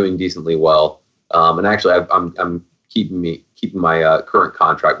we're doing decently well. And actually, I'm keeping my current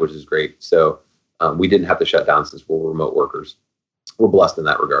contract, which is great. So we didn't have to shut down since we're remote workers. We're blessed in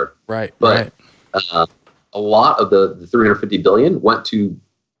that regard. Right. But right. a lot of the 350 billion went to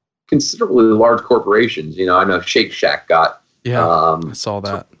considerably large corporations. I know Shake Shack got I saw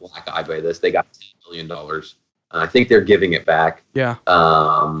that. Black Eye by this. They got $10 billion. I think they're giving it back. Yeah.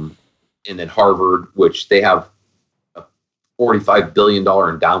 And then Harvard, which they have a $45 billion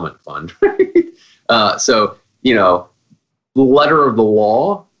endowment fund. So, the letter of the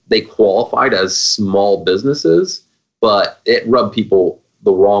law, they qualified as small businesses, but it rubbed people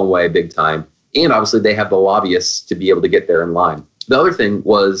the wrong way big time. And obviously they have the lobbyists to be able to get there in line. The other thing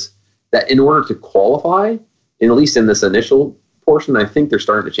was that in order to qualify, and at least in this initial portion, I think they're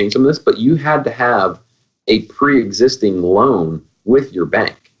starting to change some of this, but you had to have a pre-existing loan with your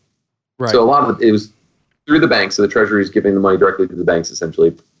bank. Right. So a lot of it was through the bank. So the Treasury is giving the money directly to the banks,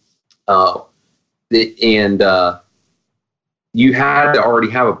 essentially. You had to already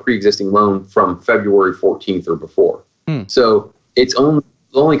have a pre-existing loan from February 14th or before. So it's the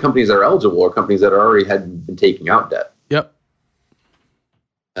only companies that are eligible are companies that already had been taking out debt. Yep.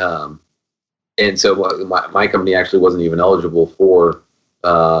 And so my company actually wasn't even eligible for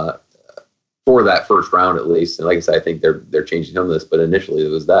that first round, at least. And like I said, I think they're changing some of this, but initially it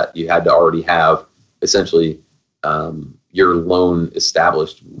was that you had to already have essentially your loan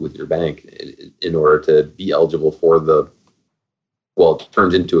established with your bank in order to be eligible for it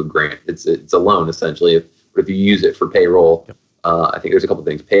turns into a grant. It's a loan essentially. But if you use it for payroll, yep. I think there's a couple of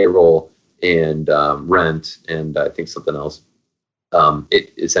things: payroll and rent, and I think something else.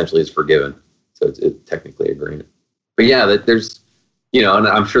 It essentially is forgiven, so it's technically a grant. But yeah, there's, and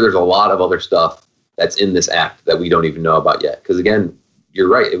I'm sure there's a lot of other stuff that's in this act that we don't even know about yet. Because again, you're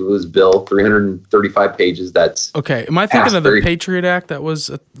right. It was bill 335 pages. That's okay. Am I thinking of the Patriot Act that was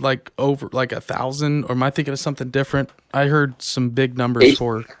over 1,000, or am I thinking of something different? I heard some big numbers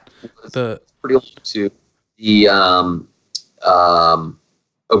for the pretty long too. The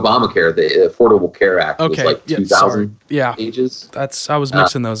Obamacare, the Affordable Care Act, was like 2,000 pages. I was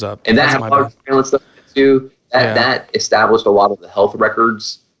mixing those up. And that had a lot of surveillance stuff too. That established a lot of the health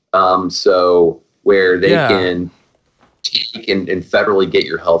records. So where they can take and federally get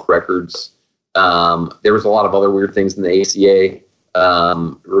your health records. There was a lot of other weird things in the ACA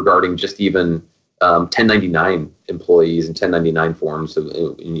regarding just even 1099 employees and 1099 forms of,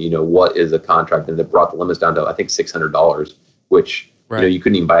 what is a contract, and it brought the limits down to, I think, $600, which, you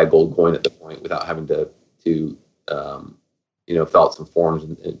couldn't even buy a gold coin at the point without having to fill out some forms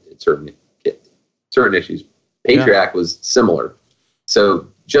and certain issues. Patriot Act was similar. So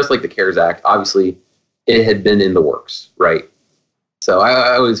just like the CARES Act, obviously it had been in the works, right? So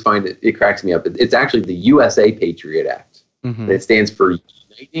I always find it cracks me up. It's actually the USA Patriot Act. Mm-hmm. And it stands for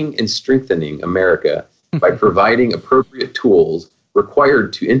Uniting and Strengthening America by providing appropriate tools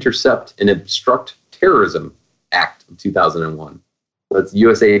required to intercept and obstruct terrorism Act of 2001. That's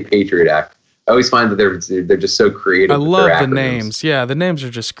USA Patriot Act. I always find that they're just so creative. I love the names. Yeah, the names are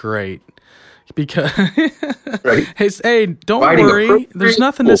just great. Because hey, don't worry. There's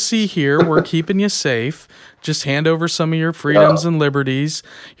nothing to see here. We're keeping you safe. Just hand over some of your freedoms and liberties.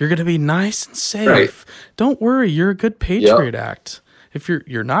 You're going to be nice and safe. Right. Don't worry. You're a good Patriot Act. If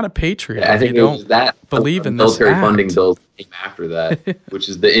you're not a patriot, I think you don't believe in this military funding bills came after that, which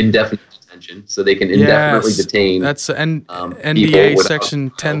is the indefinite detention, so they can indefinitely detain. That's NDA Section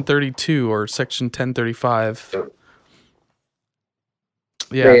 1032 or Section 1035. Yep.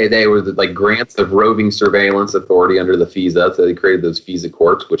 Yeah, they were grants of roving surveillance authority under the FISA. So they created those FISA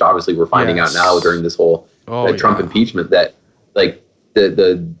courts, which obviously we're finding out now during this whole Trump impeachment that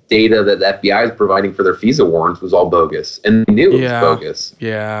the data that the FBI is providing for their FISA warrants was all bogus, and they knew it was bogus.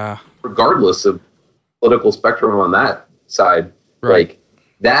 Yeah. Regardless of political spectrum on that side,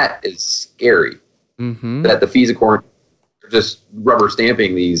 that is scary. Mm-hmm. That the FISA court are just rubber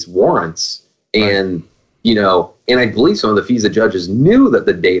stamping these warrants, and and I believe some of the FISA judges knew that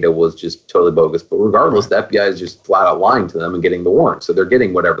the data was just totally bogus, but regardless, the FBI is just flat out lying to them and getting the warrant. So they're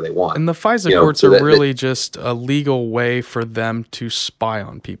getting whatever they want. And the FISA courts are really just a legal way for them to spy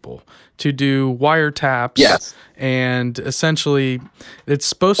on people, to do wiretaps. Yes. And essentially, it's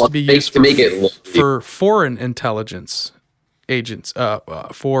supposed to be used for foreign intelligence agents,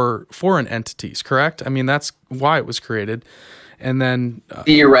 for foreign entities, correct? I mean, that's why it was created. And then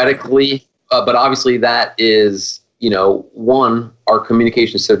theoretically, but obviously that is, our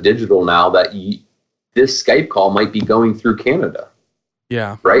communication is so digital now that this Skype call might be going through Canada.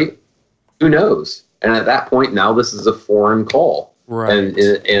 Yeah. Right? Who knows? And at that point, now this is a foreign call. Right.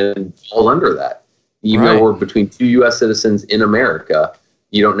 And falls under that. Even though we're between two U.S. citizens in America,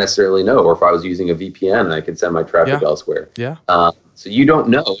 you don't necessarily know. Or if I was using a VPN, I could send my traffic elsewhere. Yeah. So you don't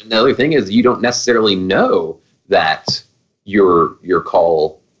know. And the other thing is you don't necessarily know that your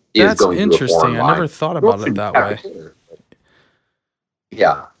call is That's going through a foreign interesting. line. I never thought about it that way.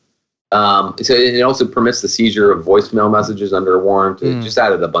 Yeah. So it also permits the seizure of voicemail messages under a warrant. It just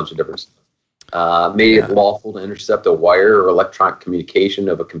added a bunch of different stuff. Made it lawful to intercept a wire or electronic communication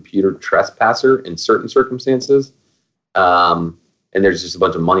of a computer trespasser in certain circumstances. And there's just a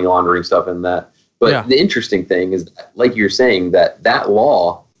bunch of money laundering stuff in that. But the interesting thing is, like you're saying, that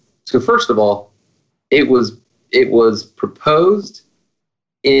law. So first of all, it was proposed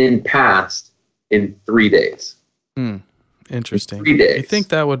and passed in 3 days. Interesting. 3 days. You think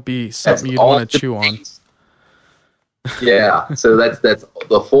that would be something you'd want to chew on? Yeah. So that's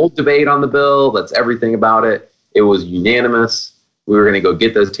the full debate on the bill. That's everything about it. It was unanimous. We were going to go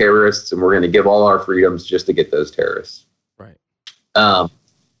get those terrorists, and we're going to give all our freedoms just to get those terrorists. Right.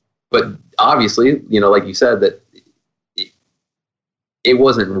 But obviously, like you said, that it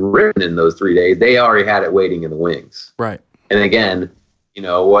wasn't written in those 3 days. They already had it waiting in the wings. Right. And again,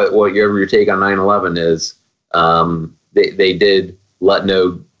 whatever your take on 9/11 is, they did let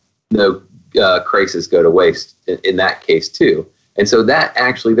no crisis go to waste in that case too. And so that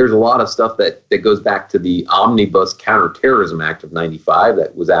actually, there's a lot of stuff that goes back to the Omnibus Counterterrorism Act of 95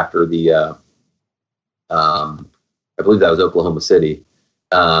 that was after the, I believe that was Oklahoma City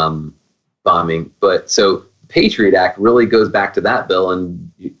bombing. But so Patriot Act really goes back to that bill,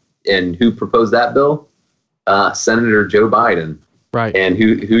 and who proposed that bill? Senator Joe Biden. Right. And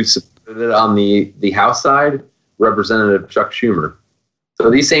who supported it on the House side? Representative Chuck Schumer. So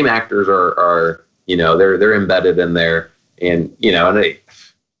these same actors are they're embedded in there, and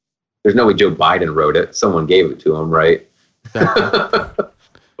there's no way Joe Biden wrote it. Someone gave it to him, right? Exactly.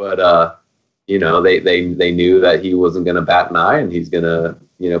 But they knew that he wasn't going to bat an eye, and he's going to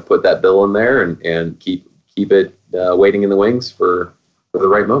put that bill in there and keep it waiting in the wings for the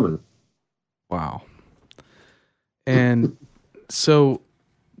right moment. Wow. And so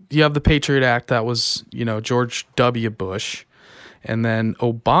you have the Patriot Act that was, George W. Bush. And then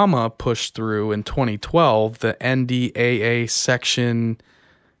Obama pushed through in 2012 the NDAA Section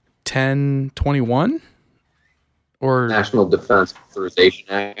 1021? Or National Defense Authorization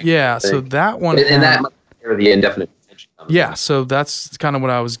Act. Yeah, so that one. And that might be the indefinite detention. Yeah, so that's kind of what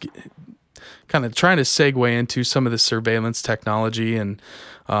I was kind of trying to segue into, some of the surveillance technology and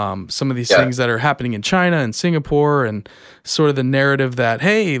some of these things that are happening in China and Singapore, and sort of the narrative that,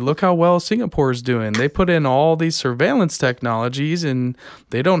 hey, look how well Singapore is doing. They put in all these surveillance technologies and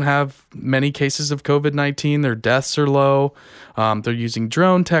they don't have many cases of COVID-19. Their deaths are low. They're using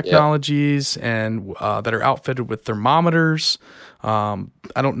drone technologies and that are outfitted with thermometers. I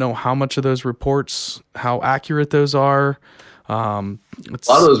don't know how much of those reports, how accurate those are. A lot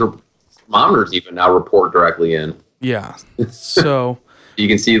of those thermometers even now report directly in. Yeah. So you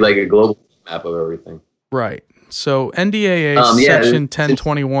can see like a global map of everything. Right. So NDAA Section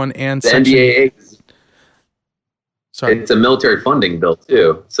 1021 and Section... NDAA, sorry. It's a military funding bill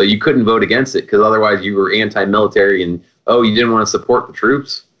too. So you couldn't vote against it because otherwise you were anti-military and, you didn't want to support the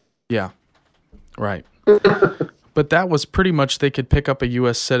troops. Yeah. Right. But that was pretty much, they could pick up a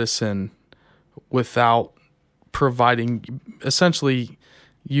U.S. citizen without providing... Essentially,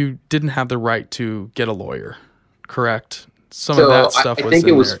 you didn't have the right to get a lawyer, correct? Some of that stuff was in there. I think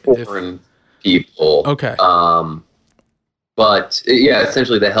it was foreign people. Okay. But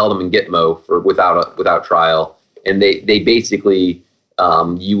essentially they held them in Gitmo without trial, and they basically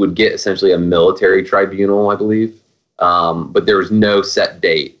you would get essentially a military tribunal, I believe, but there was no set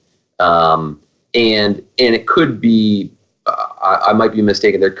date, and it could be I might be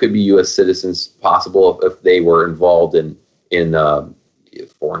mistaken. There could be U.S. citizens possible if they were involved in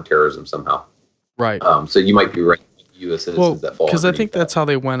foreign terrorism somehow. Right. So you might be right. U.S. citizens that fall. Because I think that's how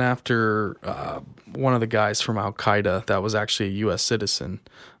they went after one of the guys from Al Qaeda that was actually a U.S. citizen,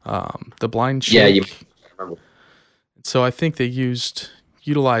 the blind sheikh. Yeah, you remember. So I think they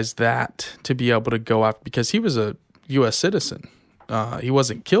utilized that to be able to go after, because he was a U.S. citizen. He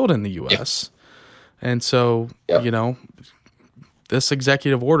wasn't killed in the U.S. And so, this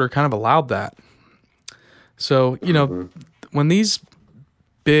executive order kind of allowed that. So, when these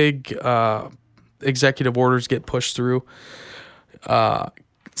big executive orders get pushed through,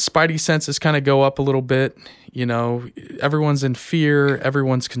 spidey senses kind of go up a little bit. Everyone's in fear.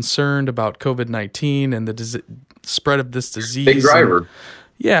 Everyone's concerned about COVID-19 and the spread of this disease. Big driver.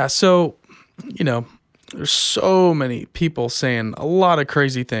 So, there's so many people saying a lot of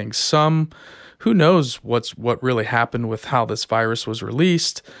crazy things. Some, who knows what really happened with how this virus was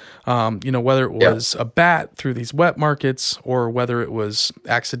released, whether it was a bat through these wet markets or whether it was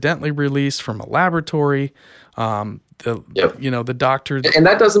accidentally released from a laboratory. The doctor... And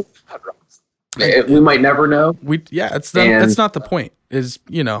that doesn't matter. We might never know. That's not the point. is,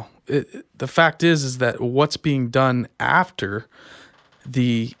 the fact is that what's being done after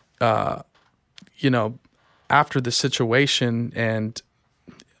the, after the situation and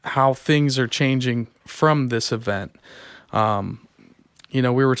how things are changing from this event.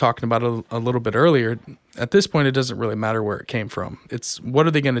 We were talking about it a little bit earlier. At this point, it doesn't really matter where it came from. It's what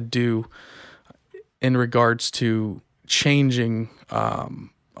are they going to do in regards to changing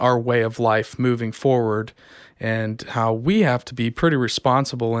our way of life moving forward, and how we have to be pretty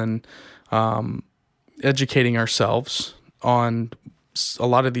responsible in educating ourselves on a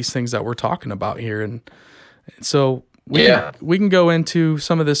lot of these things that we're talking about here. And so we can go into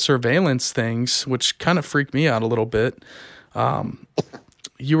some of this surveillance things, which kind of freaked me out a little bit.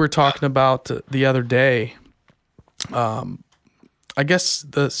 You were talking about the other day, I guess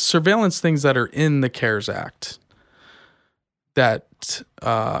the surveillance things that are in the CARES Act that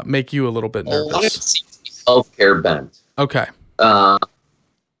make you a little bit nervous. Healthcare bent. Okay. And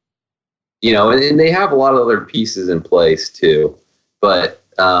they have a lot of other pieces in place too. But,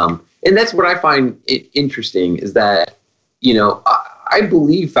 and that's what I find interesting is that, I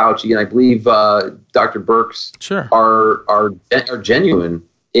believe Fauci and I believe Dr. Birx are genuine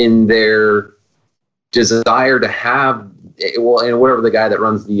in their desire to have, and whatever the guy that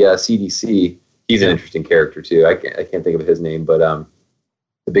runs the CDC, he's an interesting character too. I can't think of his name, but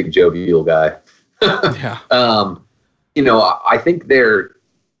the big jovial guy. Yeah. I think they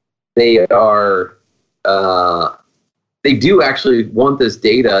do actually want this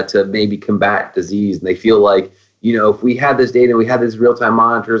data to maybe combat disease, and they feel like, if we had this data, we had these real-time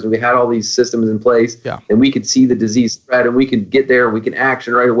monitors, and we had all these systems in place, and we could see the disease spread, and we could get there, and we can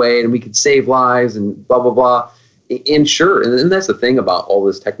action right away, and we could save lives, and blah, blah, blah. And sure, and that's the thing about all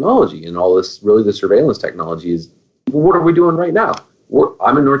this technology and all this, really the surveillance technology is, what are we doing right now?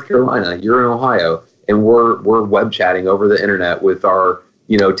 I'm in North Carolina, you're in Ohio, and we're web chatting over the internet with our,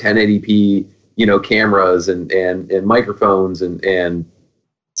 1080p, cameras and microphones, and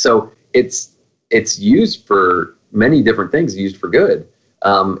so it's used for many different things, used for good.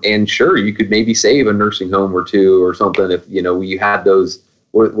 And sure, you could maybe save a nursing home or two or something if, we had those,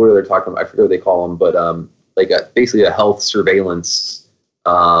 what are they talking about? I forget what they call them, but basically a health surveillance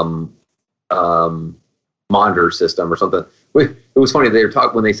monitor system or something. It was funny, they were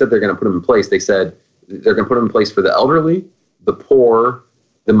talking, when they said they're going to put them in place, they said they're going to put them in place for the elderly, the poor,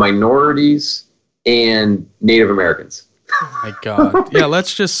 the minorities, and Native Americans. Oh my God. Yeah,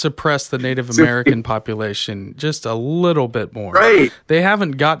 let's just suppress the Native American population just a little bit more. Right. They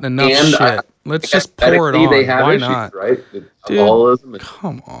haven't gotten enough shit. Let's just pour it on. They have Why issues, not? Right? Dude,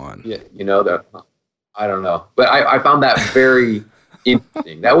 come on. Yeah, that. I don't know. But I found that very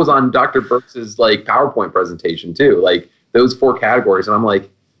interesting. That was on Dr. Birx's PowerPoint presentation too. Like those 4 categories. And I'm like,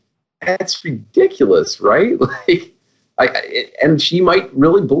 that's ridiculous, right? And she might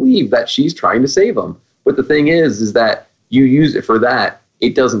really believe that she's trying to save them. But the thing is that you use it for that,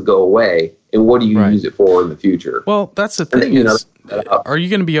 it doesn't go away. And what do you use it for in the future? Well, that's the thing is, are you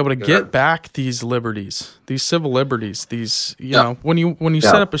going to be able to get back these liberties, these civil liberties, these, when you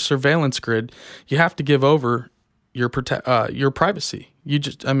set up a surveillance grid, you have to give over your privacy.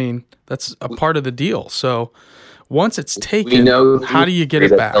 That's a part of the deal. So once it's taken, how do you get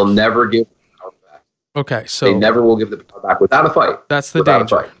it back? They'll never give the power back. Okay. So they never will give the power back without a fight. That's the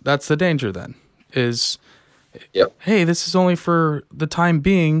danger. That's the danger then is, hey, this is only for the time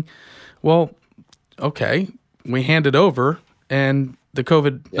being. Well, okay, we hand it over and the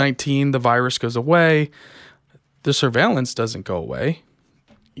COVID-19, the virus goes away. The surveillance doesn't go away.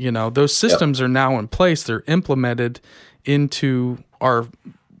 Those systems are now in place. They're implemented into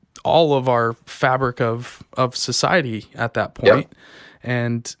all of our fabric of society at that point.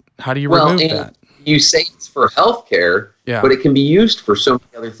 And how do you remove that? You say it's for healthcare, but it can be used for so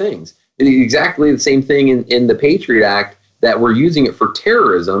many other things. Exactly the same thing in the Patriot Act, that we're using it for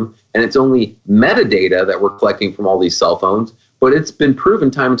terrorism, and it's only metadata that we're collecting from all these cell phones. But it's been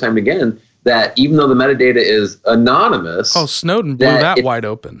proven time and time again that even though the metadata is anonymous... Oh, Snowden blew that wide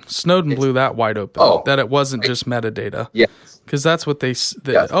open. That it wasn't just metadata. Yes. Because that's what they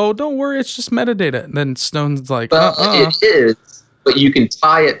oh, don't worry, it's just metadata. And then Snowden's like, It is, but you can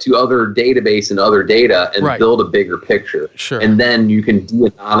tie it to other database and other data and build a bigger picture. Sure. And then you can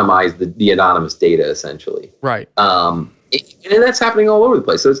de-anonymize the anonymous data, essentially. Right. And that's happening all over the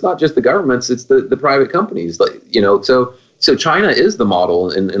place. So it's not just the governments, it's the private companies. So China is the model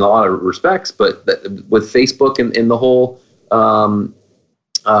in a lot of respects, but with Facebook and the whole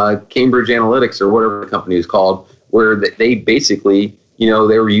Cambridge Analytics or whatever the company is called, where they basically, they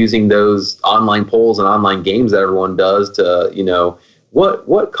were using those online polls and online games that everyone does to,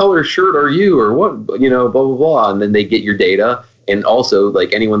 what color shirt are you, or what, blah, blah, blah. And then they get your data And also,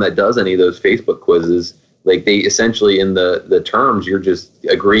 like, anyone that does any of those Facebook quizzes, like, they essentially, in the terms, you're just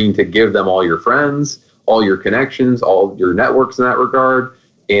agreeing to give them all your friends, all your connections, all your networks in that regard,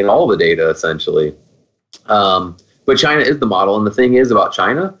 and all the data, essentially. But China is the model. And the thing is about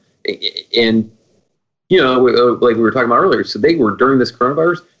China, and, like we were talking about earlier, so they were, during this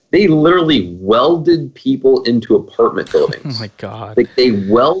coronavirus, they literally welded people into apartment buildings. Oh, my God. Like, they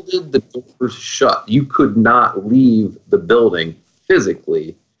welded the doors shut. You could not leave the building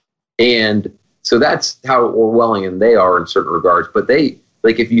physically. And so that's how Orwellian they are in certain regards. But they,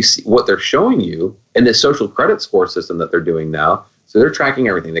 like, if you see what they're showing you and the social credit score system that they're doing now, so they're tracking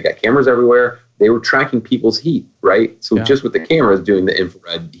everything. They got cameras everywhere. They were tracking people's heat, right? So just with the cameras doing the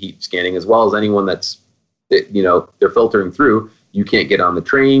infrared heat scanning, as well as anyone that's, they're filtering through. You can't get on the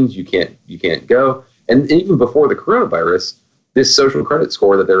trains. You can't go. And even before the coronavirus, this social credit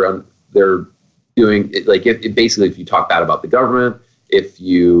score that they're doing, it basically, if you talk bad about the government, if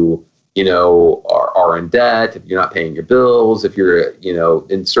you are in debt, if you're not paying your bills, if you're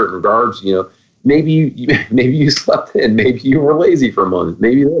in certain regards, maybe you slept in, maybe you were lazy for a month,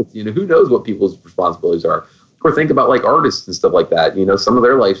 maybe this, who knows what people's responsibilities are. Or think about like artists and stuff like that. Some of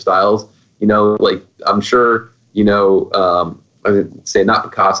their lifestyles. Like, I'm sure I would say not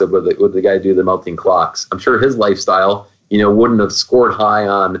Picasso, but the guy do the melting clocks. I'm sure his lifestyle, wouldn't have scored high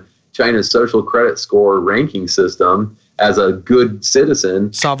on China's social credit score ranking system as a good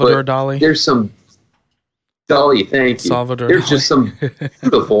citizen. Salvador Dali. There's some Dali, thank you. Salvador There's Dali. just some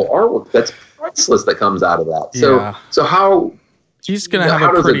beautiful artwork that's priceless that comes out of that. So how he's going to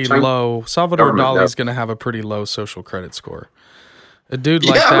have a pretty low. Salvador Dali's going to have a pretty low social credit score. A dude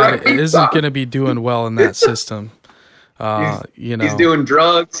like that isn't going to be doing well in that system. He's doing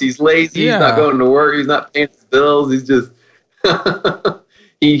drugs. He's lazy. He's not going to work. He's not paying his bills. He's just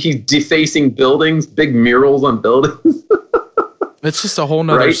he's defacing buildings, big murals on buildings. It's just a whole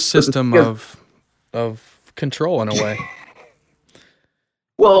nother system of control in a way.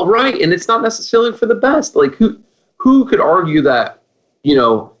 Well, right, and it's not necessarily for the best. Like, who could argue that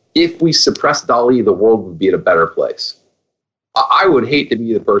if we suppress Dali, the world would be at a better place? I would hate to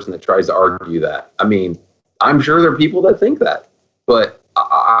be the person that tries to argue that. I mean, I'm sure there are people that think that, but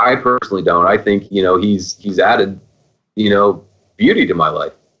I personally don't. I think, he's added, beauty to my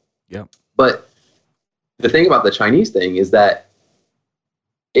life. Yeah. But the thing about the Chinese thing is that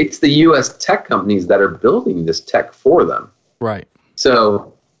it's the U.S. tech companies that are building this tech for them. Right.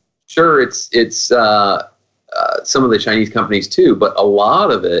 So sure, it's some of the Chinese companies too, but a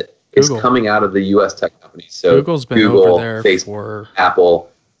lot of it is coming out of the U.S. tech companies. So Google's been over there, Facebook,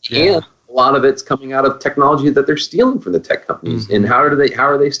 Apple, and a lot of it's coming out of technology that they're stealing from the tech companies. Mm-hmm. And how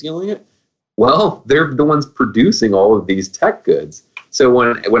are they stealing it? Well, they're the ones producing all of these tech goods. So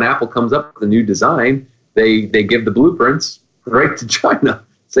when Apple comes up with a new design, they give the blueprints right to China.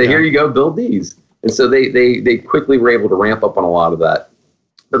 Say, here you go, build these. And so they quickly were able to ramp up on a lot of that.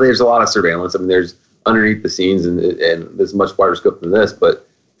 But there's a lot of surveillance. I mean, there's underneath the scenes, and there's much wider scope than this, but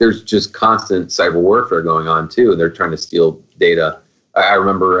there's just constant cyber warfare going on too, and they're trying to steal data. I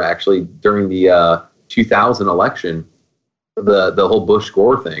remember actually during the 2000 election, the whole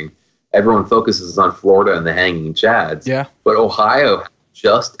Bush-Gore thing, everyone focuses on Florida and the hanging chads. Yeah. But Ohio,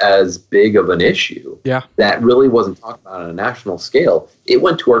 just as big of an issue. Yeah. That really wasn't talked about on a national scale. It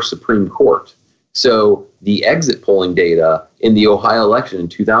went to our Supreme Court. So the exit polling data in the Ohio election in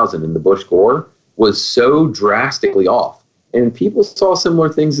 2000 in the Bush-Gore was so drastically off. And people saw similar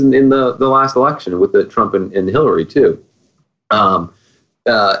things in the last election with the Trump and Hillary too.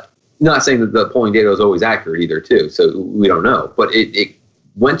 Not saying that the polling data was always accurate either too, so we don't know. But it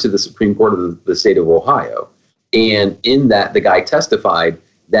went to the Supreme Court of the state of Ohio. And in that, the guy testified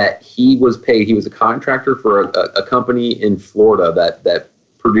that he was paid. He was a contractor for a company in Florida that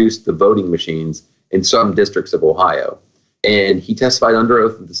produced the voting machines in some districts of Ohio. And he testified under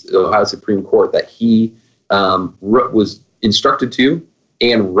oath of the Ohio Supreme Court that he was instructed to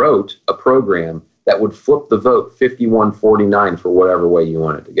and wrote a program that would flip the vote 51-49 for whatever way you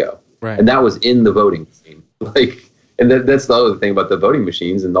wanted to go. Right. And that was in the voting machine. And that's the other thing about the voting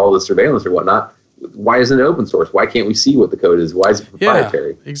machines and all the surveillance or whatnot. Why isn't it open source? Why can't we see what the code is? Why is it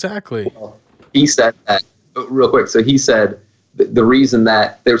proprietary? Yeah, exactly. Well, he said that real quick. So he said the reason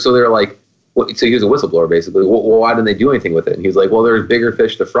that they're like, so he was a whistleblower basically. Well, why didn't they do anything with it? And he was like, well, there's bigger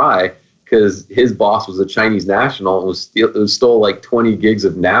fish to fry because his boss was a Chinese national and stole like 20 gigs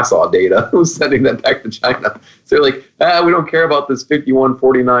of NASA data and was sending that back to China. So they're like, we don't care about this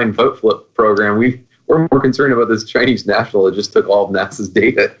 51-49 vote flip program. We're more concerned about this Chinese national that just took all of NASA's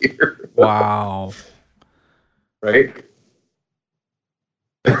data here. Wow. Right?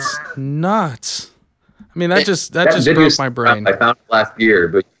 That's nuts. I mean, that just broke my brain. I found it last year,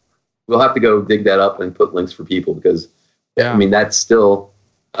 but we'll have to go dig that up and put links for people because, I mean, that's still,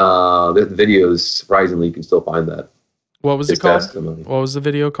 the video is surprisingly, you can still find that. What was it called? Testimony. What was the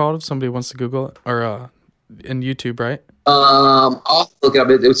video called? If somebody wants to Google it, or in YouTube, right? I'll look it up.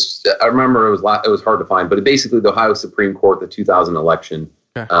 I remember it was hard to find, but basically the Ohio Supreme Court, the 2000 election,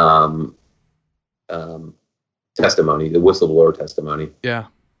 testimony, the whistleblower testimony. Yeah.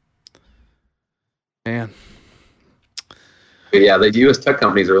 Man. But yeah, the U.S. tech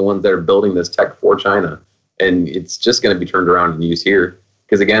companies are the ones that are building this tech for China, and it's just going to be turned around and used here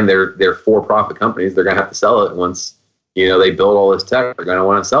because again, they're for-profit companies. They're going to have to sell it once they build all this tech. They're going to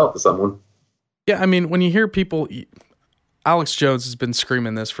want to sell it to someone. Yeah, I mean, when you hear people, Alex Jones has been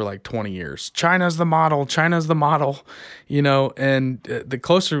screaming this for like 20 years. China's the model, and the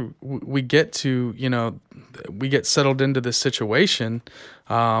closer we get to, we get settled into this situation.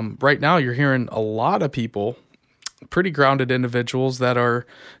 Right now, you're hearing a lot of people, pretty grounded individuals that are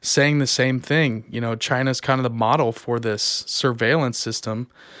saying the same thing. China's kind of the model for this surveillance system.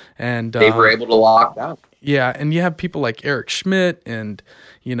 And they were able to lock down. Yeah, and you have people like Eric Schmidt and,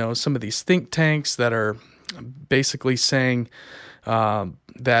 some of these think tanks that are basically saying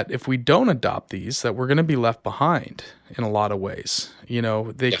that if we don't adopt these, that we're going to be left behind in a lot of ways.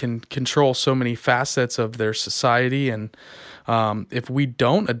 They can control so many facets of their society, and if we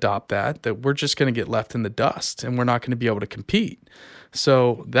don't adopt that we're just going to get left in the dust, and we're not going to be able to compete.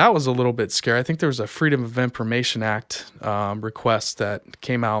 So that was a little bit scary. I think there was a Freedom of Information Act request that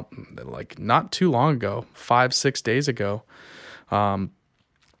came out like not too long ago, 5-6 days ago.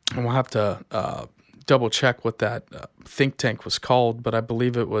 And we'll have to double check what that think tank was called, but I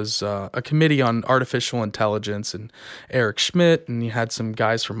believe it was a committee on artificial intelligence, and Eric Schmidt, and you had some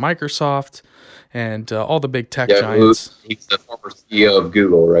guys from Microsoft and all the big tech giants. He's the former CEO of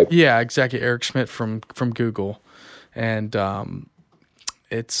Google, right? Yeah, exactly. Eric Schmidt from Google. And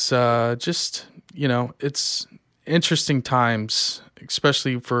it's just, it's interesting times,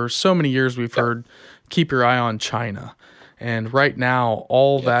 especially for so many years we've heard, keep your eye on China. And right now,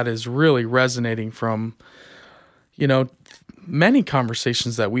 all that is really resonating from, many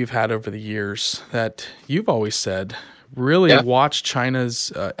conversations that we've had over the years that you've always said, really watch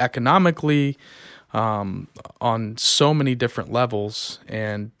China's economically on so many different levels.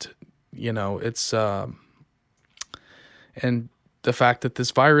 And, it's, and the fact that this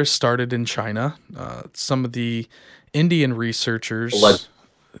virus started in China, some of the Indian researchers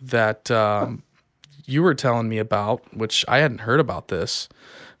that you were telling me about, which I hadn't heard about this,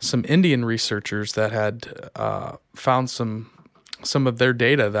 some Indian researchers that had found some of their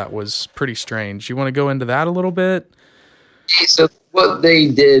data that was pretty strange. You want to go into that a little bit? So what they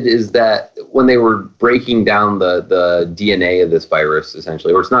did is that when they were breaking down the DNA of this virus,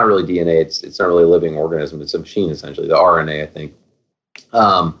 essentially, or it's not really DNA, it's not really a living organism, it's a machine, essentially, the RNA, I think,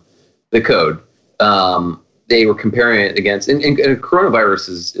 the code, they were comparing it against, and coronavirus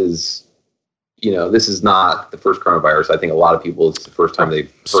is this is not the first coronavirus. I think a lot of people, it's the first time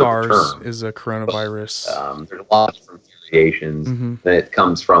they've heard SARS the term. Is a coronavirus. There's a lot of different variations. And it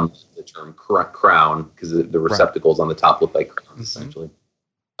comes from the term crown, because the receptacles on the top look like crowns, essentially.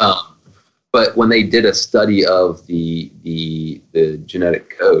 But when they did a study of the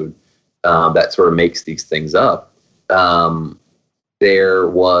genetic code that sort of makes these things up, there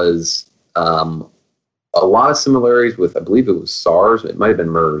was a lot of similarities with, I believe it was SARS. It might have been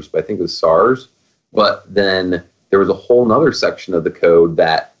MERS, but I think it was SARS. But then there was a whole nother section of the code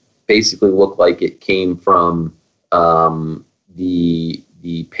that basically looked like it came from the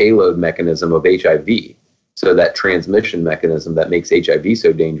payload mechanism of HIV. So that transmission mechanism that makes HIV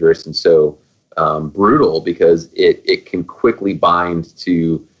so dangerous and so brutal, because it can quickly bind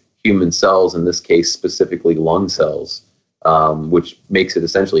to human cells, in this case specifically lung cells, which makes it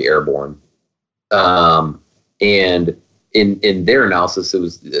essentially airborne. And in their analysis, it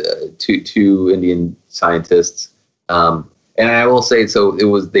was two Indian scientists. And I will say, so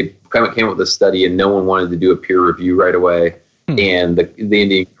they kind of came up with a study, and no one wanted to do a peer review right away. And the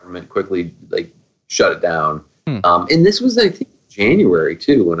Indian government quickly shut it down. And this was, I think, January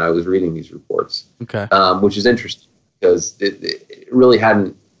too, when I was reading these reports. Okay. Which is interesting because it really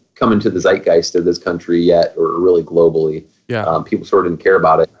hadn't come into the zeitgeist of this country yet, or really globally. Yeah. People sort of didn't care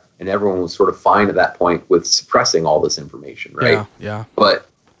about it. And everyone was sort of fine at that point with suppressing all this information, right? Yeah. But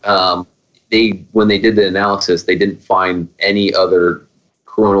when they did the analysis, they didn't find any other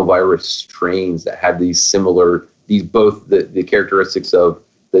coronavirus strains that had both the characteristics of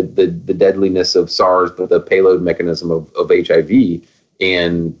the deadliness of SARS, but the payload mechanism of HIV.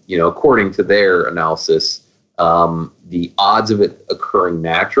 And according to their analysis, the odds of it occurring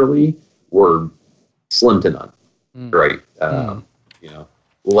naturally were slim to none. Right?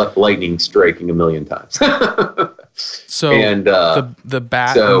 Lightning striking a million times. So and the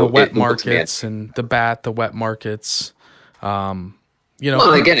bat and the wet markets and the wet markets. Well,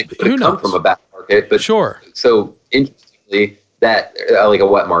 again, it could come from a bat market, but sure. So interestingly, that like a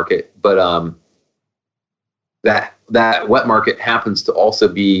wet market, but that wet market happens to also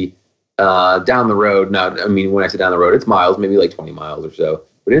be down the road. Now, I mean, when I say down the road, it's miles, maybe like 20 miles or so,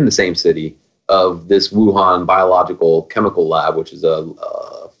 but in the same city of this Wuhan biological chemical lab, which is a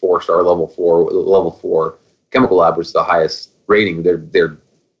 4-star level 4 chemical lab, which is the highest rating. They're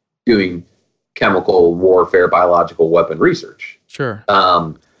doing chemical warfare, biological weapon research. Sure.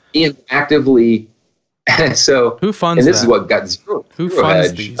 And actively. So who funds and this that? Is what got Zero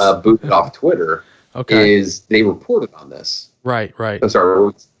funds these? Booted off Twitter. Okay. Is they reported on this. Right. I'm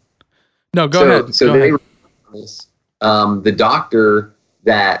sorry. No, go ahead. So they reported on this. The doctor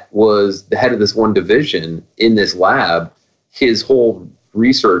that was the head of this one division in this lab, his whole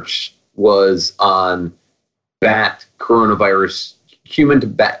research was on bat coronavirus, human to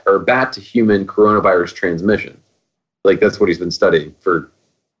bat or bat to human coronavirus transmission. Like that's what he's been studying for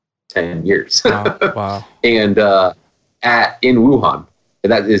 10 years. Wow. And in Wuhan,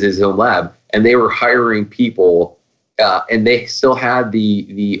 and that is his own lab, and they were hiring people, and they still had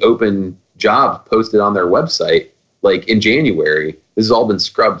the open jobs posted on their website, like in January. This has all been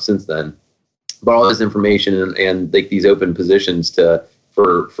scrubbed since then, but all this information and like these open positions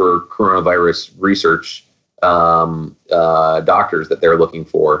for coronavirus research doctors that they're looking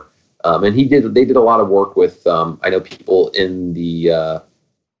for, and they did a lot of work with I know people in the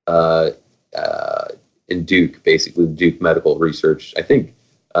in Duke, basically Duke Medical Research. I think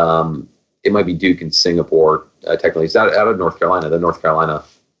it might be Duke in Singapore. Technically, it's out of North Carolina, the North Carolina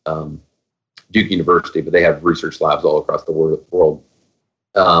Duke University, but they have research labs all across the world.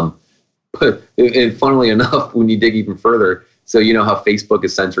 But and funnily enough, when you dig even further, so you know how Facebook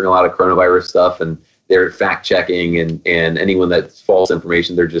is censoring a lot of coronavirus stuff, and they're fact checking, and anyone that's false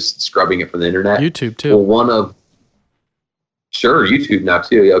information, they're just scrubbing it from the internet. YouTube too. Well, Sure, YouTube now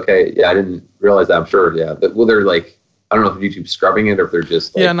too. Okay, yeah, I didn't realize that. I'm sure, yeah. But they're like, I don't know if YouTube's scrubbing it or if they're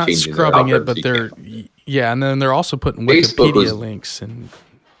just like not scrubbing it, but they're and then they're also putting Wikipedia links and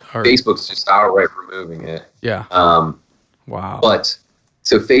Facebook's just outright removing it. Yeah. Wow. But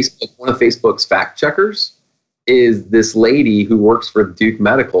so Facebook, one of Facebook's fact checkers is this lady who works for Duke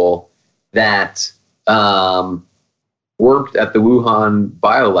Medical that worked at the Wuhan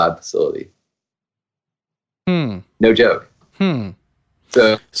biolab facility. No joke.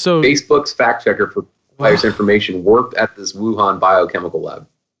 So Facebook's fact checker for virus information worked at this Wuhan biochemical lab.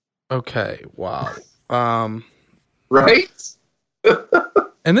 Okay. Wow. Right?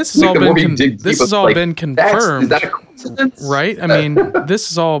 And this has all been confirmed. Is that a coincidence? Right? I mean,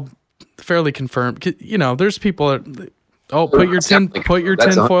 this is all fairly confirmed. You know, there's people that put your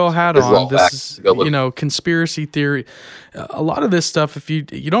tinfoil hat on. This is conspiracy theory. A lot of this stuff, if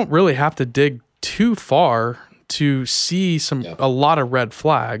you don't really have to dig too far to see a lot of red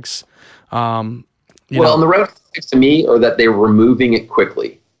flags. And the red flags to me are that they're removing it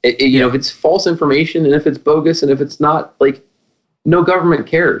quickly. If it's false information and if it's bogus and if it's not, like, no government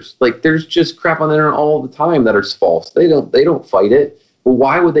cares. Like, there's just crap on the internet all the time that is false. They don't fight it. But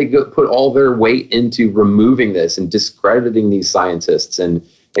why would they put all their weight into removing this and discrediting these scientists and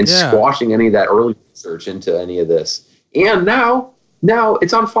squashing any of that early research into any of this? And now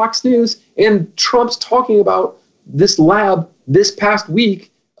it's on Fox News, and Trump's talking about this lab this past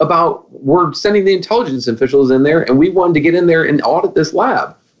week about we're sending the intelligence officials in there, and we wanted to get in there and audit this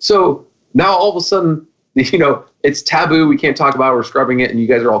lab. So now all of a sudden, it's taboo. We can't talk about it. We're scrubbing it, and you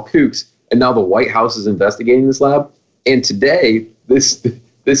guys are all kooks. And now the White House is investigating this lab. And today, this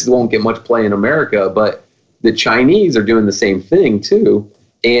won't get much play in America, but the Chinese are doing the same thing too.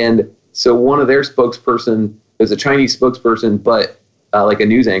 And so one of their spokesperson, there's a Chinese spokesperson, but like a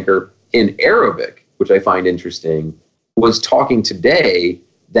news anchor in Arabic, which I find interesting, was talking today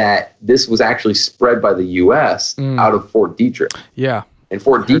that this was actually spread by the U.S. out of Fort Detrick. Yeah. And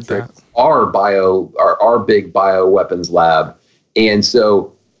Fort Detrick, our big bioweapons lab. And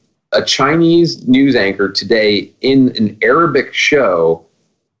so a Chinese news anchor today in an Arabic show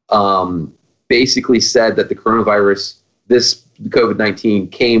basically said that the coronavirus, this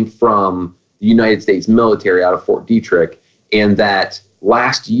COVID-19, came from the United States military out of Fort Detrick, and that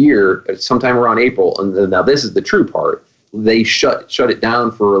last year, sometime around April, and now this is the true part, they shut it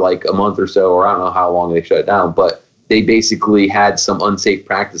down for like a month or so, or I don't know how long they shut it down, but they basically had some unsafe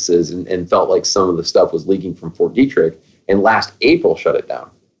practices and felt like some of the stuff was leaking from Fort Detrick, and last April shut it down.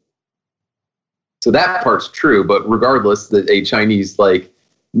 So that part's true, but regardless, that a Chinese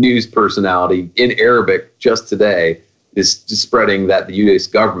news personality in Arabic just today is just spreading that the U.S.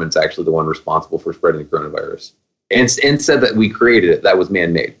 government's actually the one responsible for spreading the coronavirus, and said that we created it. That was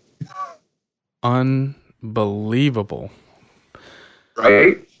man-made. Unbelievable.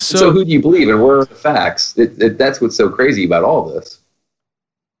 Right? So who do you believe, and where are the facts? That's what's so crazy about all this.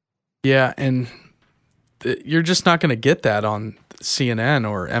 Yeah, and you're just not going to get that on CNN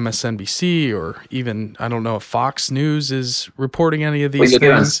or MSNBC or even, I don't know if Fox News is reporting any of these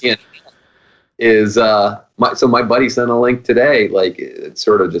things. So my buddy sent a link today. Like, it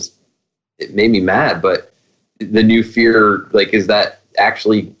sort of just, it made me mad. But the new fear, like, is that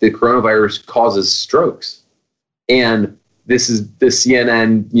actually the coronavirus causes strokes, and this is the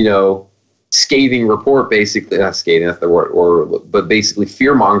CNN, scathing report, basically not scathing, that's the word, but basically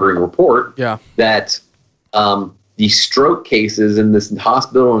fear-mongering report. Yeah. That the stroke cases in this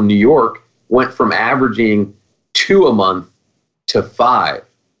hospital in New York went from averaging 2 a month to 5.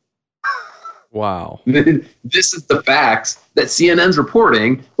 Wow. This is the facts that CNN's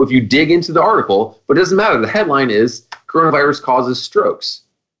reporting. If you dig into the article, but it doesn't matter. The headline is coronavirus causes strokes,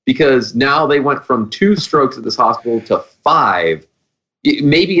 because now they went from 2 strokes at this hospital to 5.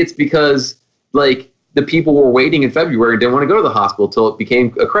 Maybe it's because, like, the people were waiting in February and didn't want to go to the hospital till it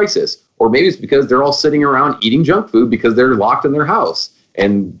became a crisis. Or maybe it's because they're all sitting around eating junk food because they're locked in their house,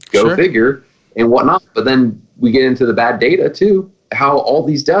 and go figure and whatnot. But then we get into the bad data too, how all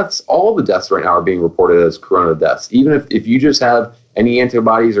the deaths right now are being reported as corona deaths. Even if you just have any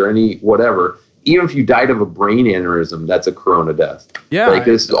antibodies or any whatever, even if you died of a brain aneurysm, that's a corona death. Yeah. Like,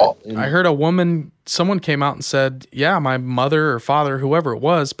 this is all. I heard someone came out and said, yeah, my mother or father, whoever it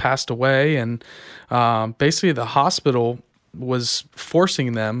was, passed away. And basically the hospital was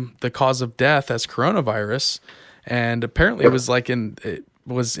forcing them the cause of death as coronavirus. And apparently it was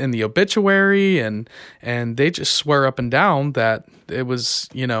in the obituary, and they just swear up and down that it was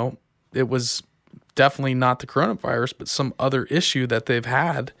definitely not the coronavirus, but some other issue that they've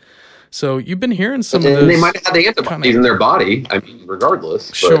had. So you've been hearing some of those. They might have had the antibodies in their body. I mean,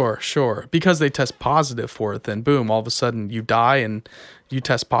 regardless. Sure. Because they test positive for it, then boom, all of a sudden you die and you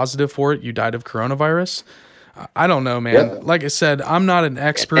test positive for it. You died of coronavirus. I don't know, man. Yeah. Like I said, I'm not an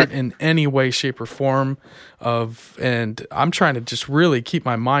expert in any way, shape, or form and I'm trying to just really keep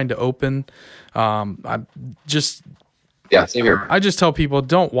my mind open. Same here. I just tell people,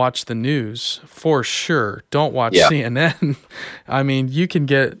 don't watch the news for sure. Don't watch CNN. I mean, you can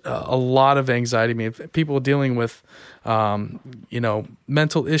get a lot of anxiety. I mean, people dealing with,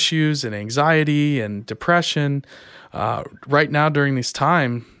 mental issues and anxiety and depression, right now during this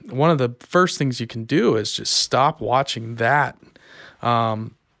time, one of the first things you can do is just stop watching that.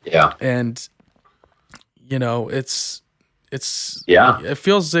 And it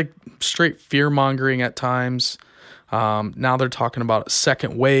feels like straight fear mongering at times. Now they're talking about a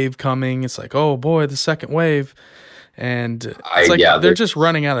second wave coming. It's like, oh boy, the second wave. And it's they're just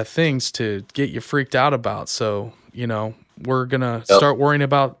running out of things to get you freaked out about. So, we're going to start worrying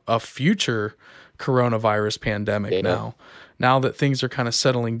about a future coronavirus pandemic now that things are kind of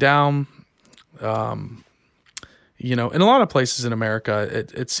settling down. In a lot of places in America,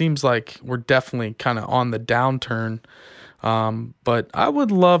 it seems like we're definitely kind of on the downturn. But I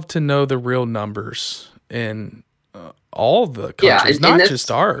would love to know the real numbers in all the countries, not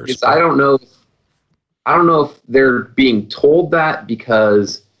just ours. I don't know if they're being told that,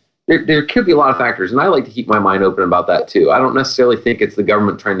 because there could be a lot of factors, and I like to keep my mind open about that too. I don't necessarily think it's the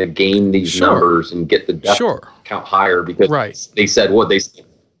government trying to gain these numbers and get the death count higher, because they said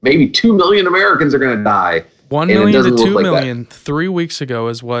maybe 2 million Americans are going to die. 1 million to 2 million 3 weeks ago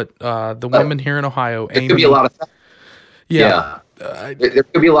is what the woman here in Ohio, Amy. There could be a lot of there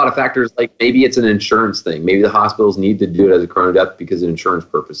could be a lot of factors, like maybe it's an insurance thing. Maybe the hospitals need to do it as a corona death because of insurance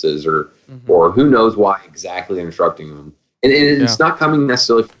purposes, or who knows why exactly they're instructing them. And it's not coming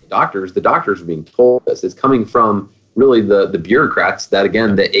necessarily from the doctors. The doctors are being told this. It's coming from really the bureaucrats that,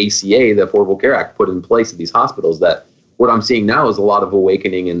 again, the ACA, the Affordable Care Act, put in place at these hospitals. That what I'm seeing now is a lot of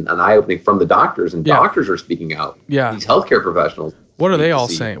awakening and an eye-opening from the doctors, and doctors are speaking out. Yeah. These healthcare professionals. What are they all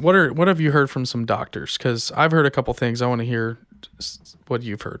saying? What have you heard from some doctors? Because I've heard a couple things. I want to hear what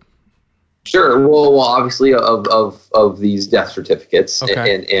you've heard. Sure. Well, obviously of these death certificates,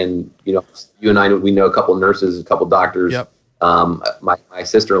 and you and I, we know a couple of nurses, a couple of doctors. Yep. My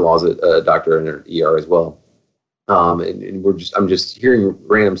sister-in-law is a doctor in her ER as well. And I'm just hearing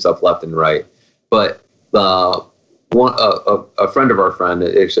random stuff left and right. But a friend of our friend,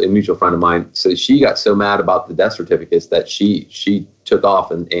 actually a mutual friend of mine, so she got so mad about the death certificates that she took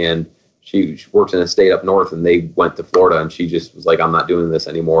off and she works in a state up north, and they went to Florida, and she just was like, I'm not doing this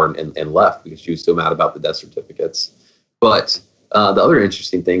anymore, and left because she was so mad about the death certificates. But the other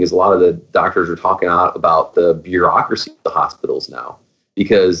interesting thing is a lot of the doctors are talking out about the bureaucracy of the hospitals now,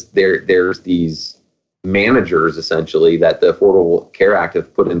 because there's these managers essentially that the Affordable Care Act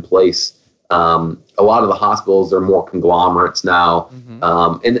have put in place. A lot of the hospitals are more conglomerates now,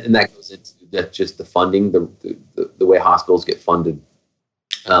 and that goes into just the funding, the way hospitals get funded,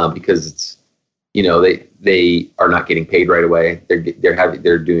 because it's, they are not getting paid right away.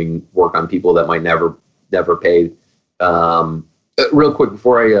 They're doing work on people that might never paid. Real quick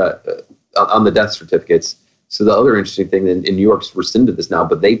before on the death certificates. So the other interesting thing in New York's rescinded this now,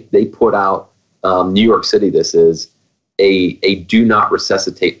 but they put out, New York City, this is a do not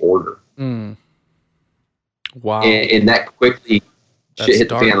resuscitate order. Wow. And that quickly shit hit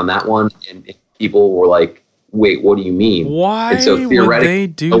the fan on that one. And people were like, wait, what do you mean? Why and so would they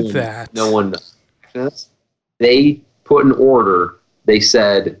do that? No one knows. They put an order. They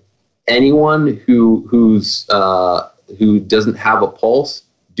said anyone who doesn't have a pulse,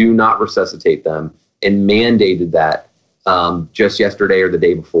 do not resuscitate them, and mandated that just yesterday or the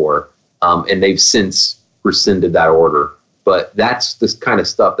day before. And they've since rescinded that order. But that's this kind of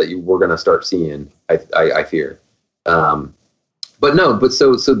stuff that we're going to start seeing, I fear. So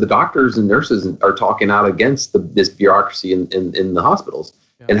the doctors and nurses are talking out against this bureaucracy in the hospitals,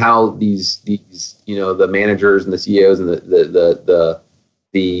 and how these the managers and the CEOs and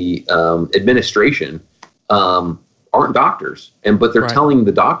the administration aren't doctors, but they're telling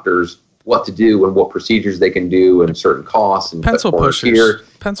the doctors what to do and what procedures they can do and certain costs and pencil pushers.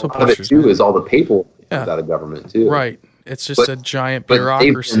 Pencil pushers. Of it too is all the paperwork out of government too. Right. It's just a giant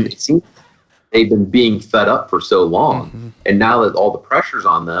bureaucracy. They've been being fed up for so long, and now that all the pressure's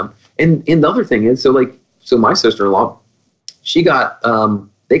on them, and the other thing is, so my sister-in-law, she got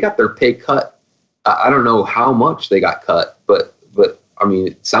they got their pay cut. I don't know how much they got cut, but I mean,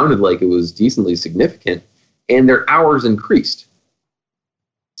 it sounded like it was decently significant, and their hours increased.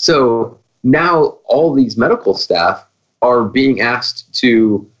 So now all these medical staff are being asked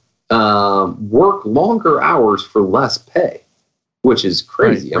to work longer hours for less pay, which is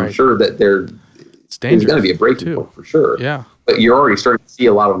crazy. I'm sure that there's going to be a breaking point for sure. Yeah. But you're already starting to see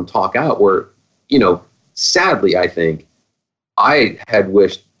a lot of them talk out where, sadly, I think I had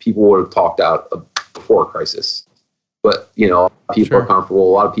wished people would have talked out before a crisis. But, people are comfortable.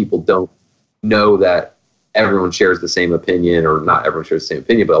 A lot of people don't know that everyone shares the same opinion, or not everyone shares the same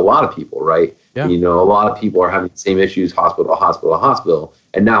opinion, but a lot of people, right? Yeah. A lot of people are having the same issues, hospital to hospital to hospital,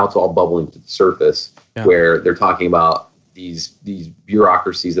 and now it's all bubbling to the surface where they're talking about these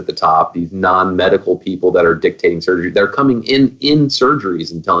bureaucracies at the top, these non-medical people that are dictating surgery. They're coming in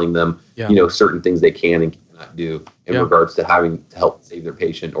surgeries and telling them, certain things they can and cannot do in regards to having to help save their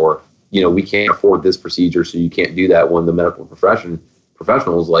patient, or, we can't afford this procedure, so you can't do that, when the medical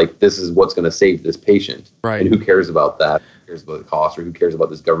professionals like, this is what's going to save this patient. Right. And who cares about that? Who cares about the cost, or who cares about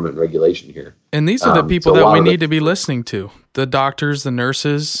this government regulation here? And these are the people that we need to be listening to. The doctors, the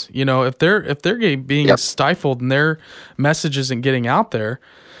nurses, if they're being stifled and their message isn't getting out there,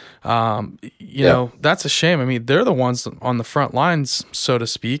 that's a shame. I mean, they're the ones on the front lines, so to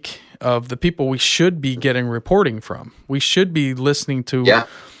speak, of the people we should be getting reporting from. We should be listening to,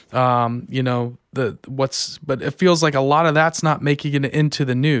 but it feels like a lot of that's not making it into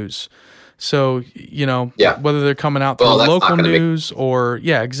the news. So, whether they're coming out through local news or,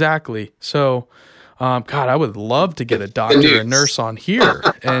 exactly. So, God, I would love to get a doctor or nurse on here,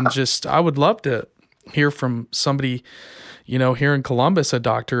 and I would love to hear from somebody, here in Columbus, a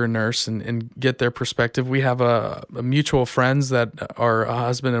doctor or nurse, and get their perspective. We have a mutual friends that are a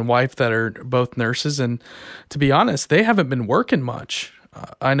husband and wife that are both nurses, and to be honest, they haven't been working much.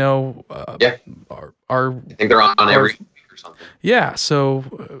 I know. I think they're on every week or something. Yeah.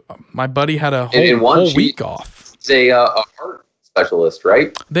 So my buddy had a whole week off. He's a heart specialist,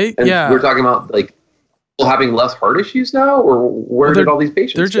 right? We're talking about like people having less heart issues now, or where did all these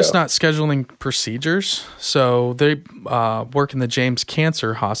patients They're just go? not scheduling procedures. So they work in the James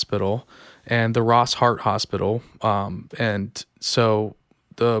Cancer Hospital and the Ross Heart Hospital, and so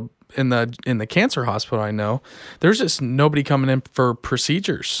in the cancer hospital, I know there's just nobody coming in for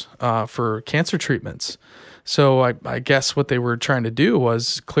procedures, for cancer treatments. So I guess what they were trying to do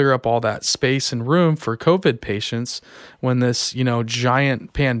was clear up all that space and room for COVID patients when this,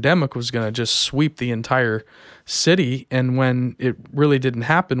 giant pandemic was going to just sweep the entire city. And when it really didn't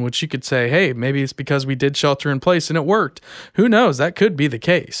happen, which you could say, hey, maybe it's because we did shelter in place and it worked. Who knows? That could be the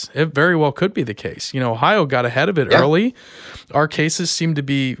case. It very well could be the case. Ohio got ahead of it early. Our cases seem to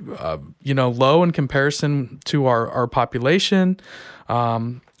be, low in comparison to our population.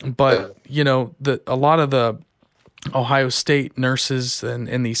 But a lot of the Ohio State nurses and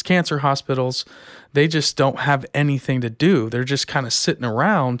in these cancer hospitals, they just don't have anything to do. They're just kind of sitting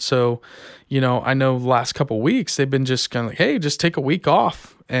around. So, I know the last couple of weeks they've been just kind of like, hey, just take a week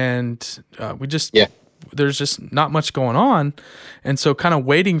off, and there's just not much going on. And so kind of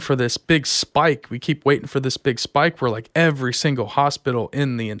waiting for this big spike. We keep waiting for this big spike where like every single hospital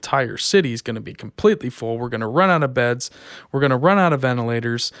in the entire city is going to be completely full. We're going to run out of beds. We're going to run out of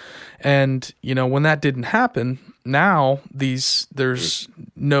ventilators. And, when that didn't happen, now there's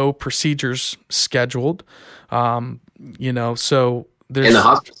no procedures scheduled. So there's... And the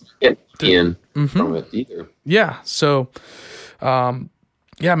hospitals can't in from it either. Yeah. So...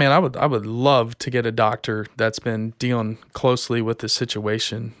 yeah, man, I would love to get a doctor that's been dealing closely with this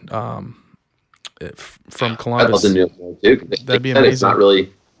situation from Columbus. I'd love to do more too. That'd be amazing. It's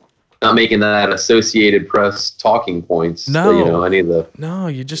not making that Associated Press talking points. No, any of the. No,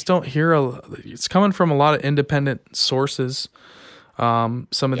 you just don't hear it's coming from a lot of independent sources. Some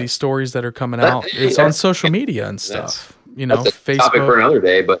of these stories that are coming out, it's on social media and stuff. That's a Facebook. Topic for another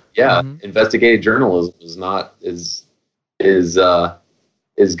day, but investigative journalism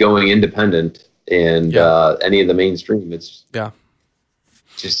is going independent, and any of the mainstream, it's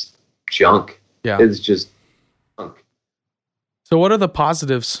just junk. Yeah, it's just junk. So what are the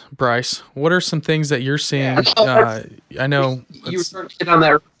positives, Bryce? What are some things that you're seeing? I know you were starting to hit on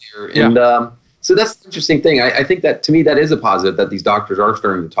that earlier, and so that's the interesting thing. I think that, to me, that is a positive, that these doctors are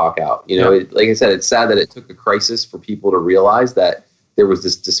starting to talk out. Like I said, it's sad that it took a crisis for people to realize that there was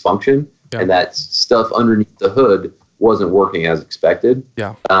this dysfunction and that stuff underneath the hood wasn't working as expected.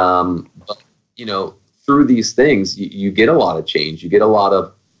 Yeah. But, through these things, you get a lot of change. You get a lot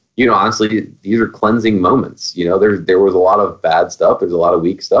of, honestly, these are cleansing moments. There was a lot of bad stuff. There's a lot of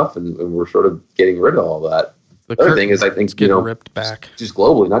weak stuff, and we're sort of getting rid of all that. The other thing is, I think, getting ripped back. Just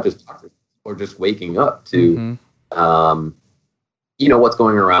globally, not just doctors, or just waking up to, what's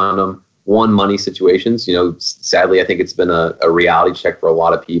going around them. One, money situations. Sadly, I think it's been a reality check for a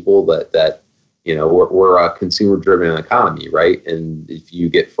lot of people that we're a consumer-driven economy, right? And if you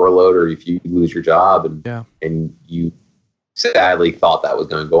get furloughed or if you lose your job, and you sadly thought that was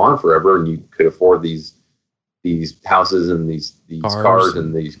going to go on forever, and you could afford these houses and these cars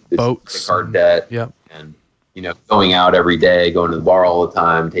and these boats, credit card debt, and going out every day, going to the bar all the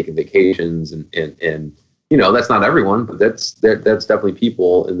time, taking vacations, and that's not everyone, but that's definitely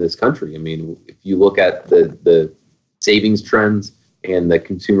people in this country. I mean, if you look at the savings trends and the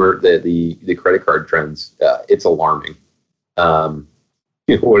consumer, the credit card trends, it's alarming.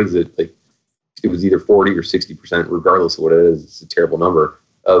 What is it? Like, it was either 40 or 60%, regardless of what it is. It's a terrible number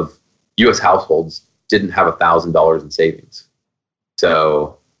of U.S. households didn't have $1,000 in savings.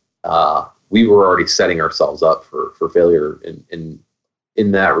 So we were already setting ourselves up for failure in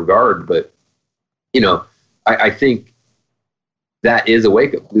that regard. But, I think that is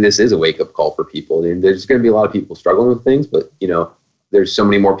this is a wake-up call for people. And there's going to be a lot of people struggling with things, but, there's so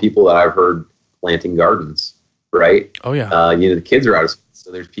many more people that I've heard planting gardens, right? Oh, yeah. The kids are out of school,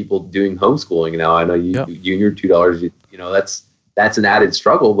 so there's people doing homeschooling now. I know you and your $2, that's an added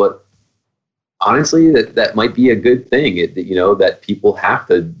struggle, but honestly, that might be a good thing. That people have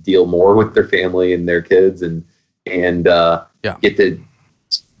to deal more with their family and their kids and get to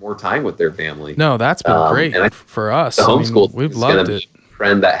more time with their family. No, that's been great for us. The homeschool we've loved it.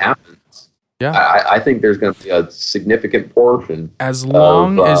 Trend that happens. Yeah, I think there's going to be a significant portion. As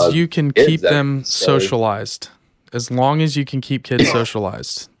long as you can keep them socialized. As long as you can keep kids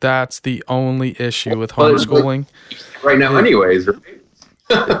socialized. That's the only issue with homeschooling. Right now, anyways,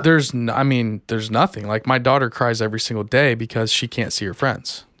 right? There's nothing. Like, my daughter cries every single day because she can't see her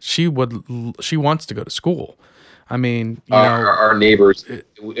friends. She wants to go to school. I mean, our neighbors,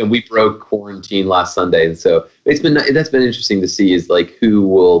 and we broke quarantine last Sunday, and so that's been interesting to see, is like who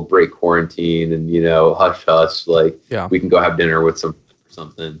will break quarantine and hush hush, like we can go have dinner with some or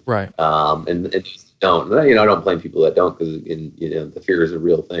something, right? And don't I don't blame people that don't, because the fear is a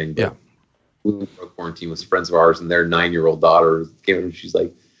real thing. But we broke quarantine with friends of ours, and their 9-year-old daughter came in, and she's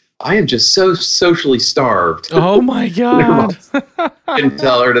like, I am just so socially starved. Oh my God. Didn't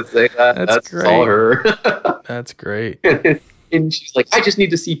tell her to say that. That's great. All her. That's great. And she's like, I just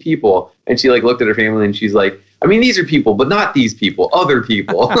need to see people. And she looked at her family, and she's like, I mean, these are people, but not these people, other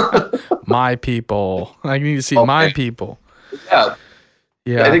people. My people. I need to see my people. Yeah.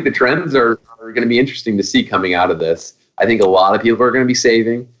 I think the trends are going to be interesting to see coming out of this. I think a lot of people are going to be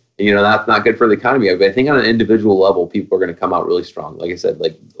saving. That's not good for the economy. But I think on an individual level, people are going to come out really strong. Like I said,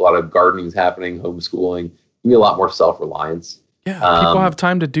 like a lot of gardening is happening, homeschooling, maybe a lot more self-reliance. Yeah, people have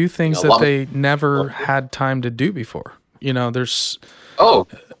time to do things that they never had time to do before. There's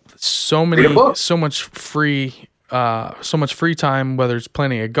so much free so much free time, whether it's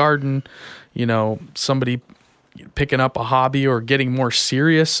planting a garden, somebody picking up a hobby or getting more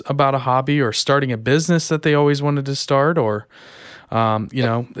serious about a hobby or starting a business that they always wanted to start, or,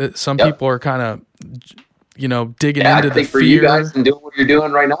 some people are kind of, digging into the fear. I think for you guys and doing what you're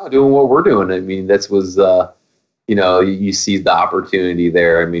doing right now, doing what we're doing, I mean, this was, you see the opportunity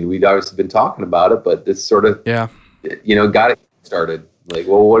there. I mean, we'd obviously been talking about it, but this sort of, got it started. Like,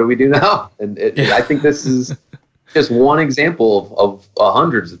 well, what do we do now? And I think this is just one example of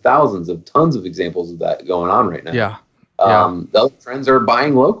hundreds of thousands of tons of examples of that going on right now. Yeah. The other trends are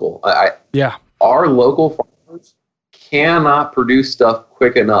buying local. Our local farmers cannot produce stuff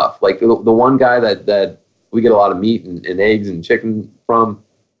quick enough. Like the one guy that we get a lot of meat and eggs and chicken from,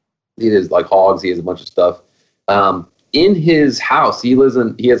 he has like hogs. He has a bunch of stuff. In his house, he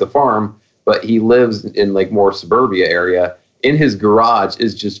has a farm, but he lives in like more suburbia area. In his garage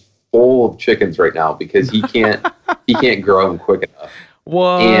is just full of chickens right now because he can't grow them quick enough.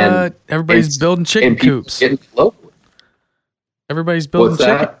 What? And everybody's building chicken coops. Everybody's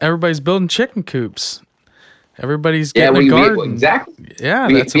building chicken coops. Everybody's getting a garden. Exactly. Yeah,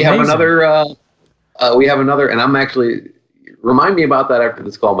 we amazing. have another. We have another, and I'm actually remind me about that after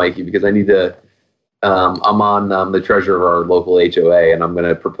this call, Mikey, because I need to. I'm on the treasurer of our local HOA, and I'm going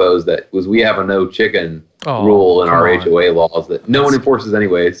to propose that we have a no chicken rule in our HOA laws that no one enforces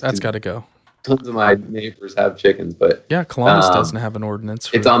anyways. That's got to go. Tons of my neighbors have chickens, but Columbus doesn't have an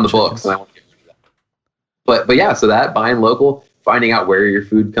ordinance. It's on the books, and I want to get rid of that. But yeah, so that buying local, finding out where your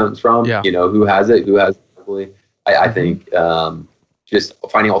food comes from, who has it locally. I think just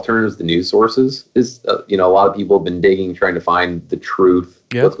finding alternatives to news sources is, a lot of people have been digging, trying to find the truth,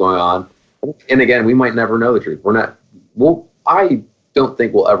 what's going on. And again, we might never know the truth. I don't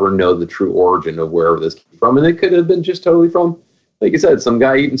think we'll ever know the true origin of wherever this came from. And it could have been just totally from, like you said, some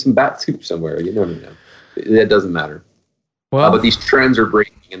guy eating some bat soup somewhere. You never know. It doesn't matter. Well, but these trends are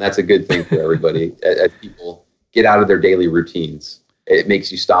breaking, and that's a good thing for everybody. As people get out of their daily routines, it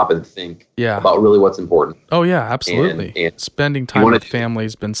makes you stop and think about really what's important. Oh, yeah, absolutely. And spending time with family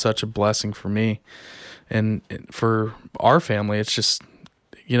has been such a blessing for me. And for our family, it's just...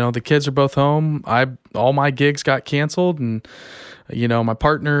 the kids are both home. All my gigs got canceled, and my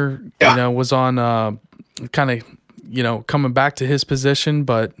partner, was on kind of, coming back to his position,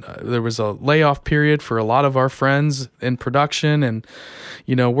 but there was a layoff period for a lot of our friends in production, and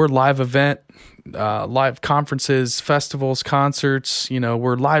we're live live conferences, festivals, concerts.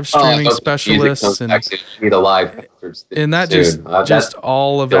 We're live streaming specialists, and need a live concerts, and that just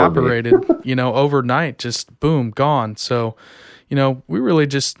all evaporated. Overnight, just boom, gone. So. We really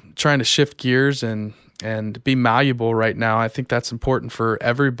just trying to shift gears and be malleable right now. I think that's important for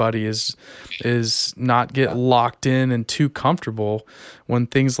everybody is not get locked in and too comfortable when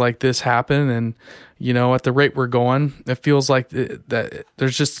things like this happen. And, at the rate we're going, it feels like that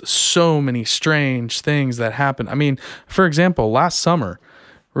there's just so many strange things that happen. I mean, for example, last summer,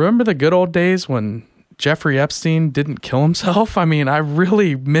 remember the good old days when Jeffrey Epstein didn't kill himself? I mean, I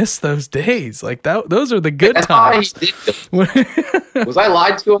really miss those days. Like those are the good times. Was I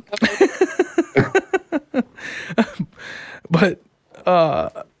lied to him? But,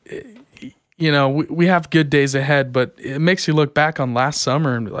 we have good days ahead, but it makes you look back on last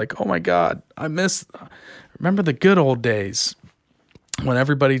summer and be like, oh my God, remember the good old days when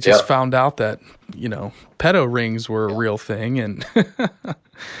everybody just found out that, pedo rings were a real thing. And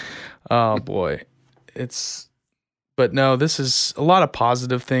oh boy. But no, this is a lot of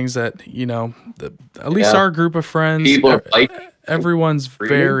positive things that, at least our group of friends, everyone's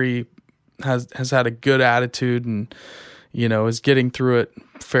has had a good attitude and, is getting through it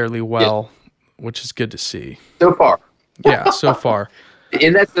fairly well, which is good to see. So far. Yeah, so far.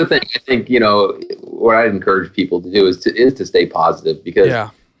 And that's the thing. I think, what I'd encourage people to do is to stay positive, because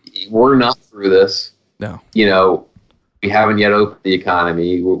we're not through this. No. We haven't yet opened the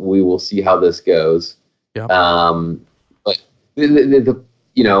economy. We will see how this goes. Yeah. But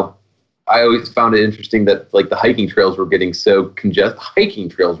I always found it interesting that like the hiking trails were getting so congested. Hiking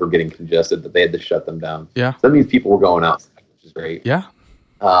trails were getting congested that they had to shut them down. Yeah. So that means people were going outside, which is great. Yeah.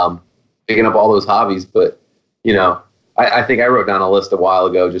 Picking up all those hobbies, but I think I wrote down a list a while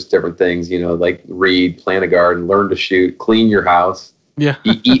ago, just different things. Like read, plant a garden, learn to shoot, clean your house. Yeah.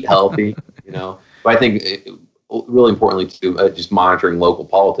 Eat healthy. But I think. Really importantly too, just monitoring local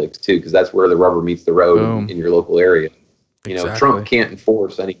politics too, because that's where the rubber meets the road in your local area. Exactly. Trump can't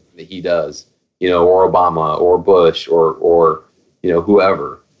enforce anything that he does, or Obama or Bush or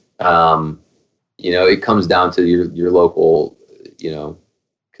whoever. It comes down to your local,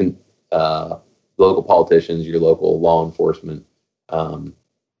 local politicians, your local law enforcement.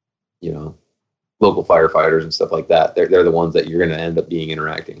 local firefighters and stuff like that. They're the ones that you're going to end up being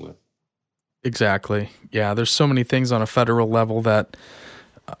interacting with. Exactly. Yeah, there's so many things on a federal level that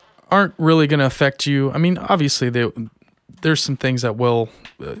aren't really going to affect you. I mean, obviously there's some things that will,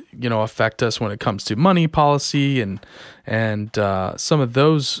 affect us when it comes to money policy and some of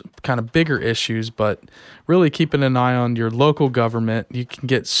those kind of bigger issues. But really keeping an eye on your local government, you can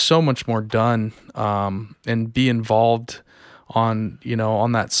get so much more done and be involved on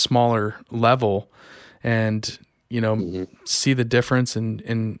that smaller level, and see the difference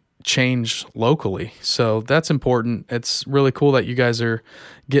in change locally. So that's important. It's really cool that you guys are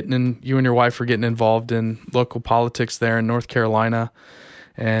you and your wife are getting involved in local politics there in North Carolina.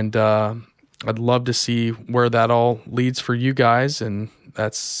 And I'd love to see where that all leads for you guys. And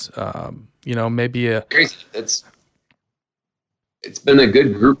that's, maybe it's been a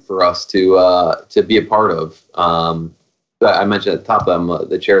good group for us to be a part of. I mentioned at the top that I'm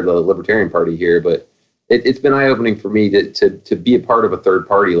the chair of the Libertarian Party here, but it's been eye-opening for me to be a part of a third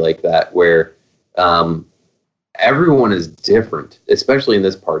party like that, where everyone is different, especially in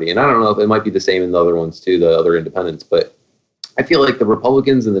this party. And I don't know if it might be the same in the other ones too, the other independents, but I feel like the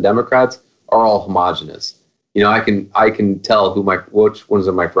Republicans and the Democrats are all homogenous. I can tell which ones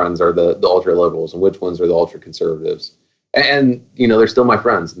of my friends are the ultra liberals and which ones are the ultra conservatives. And they're still my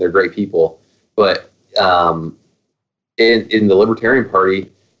friends and they're great people. But in the Libertarian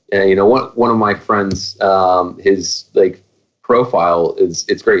Party, one of my friends, his profile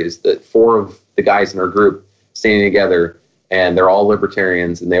it's great. Is that 4 of the guys in our group standing together, and they're all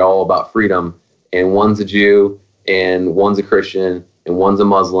libertarians, and they're all about freedom. And one's a Jew, and one's a Christian, and one's a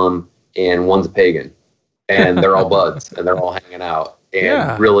Muslim, and one's a pagan, and they're all buds, and they're all hanging out.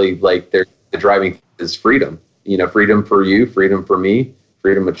 And really, they're the driving is freedom. Freedom for you, freedom for me,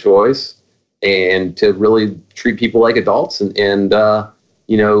 freedom of choice, and to really treat people like adults and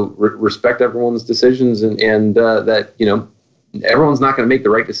respect everyone's decisions and that, everyone's not going to make the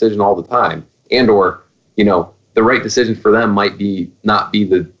right decision all the time, or the right decision for them might not be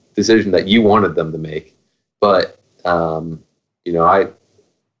the decision that you wanted them to make. But,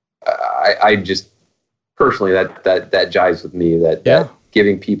 I just personally, that jives with me that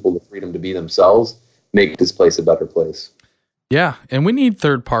giving people the freedom to be themselves make this place a better place. Yeah. And we need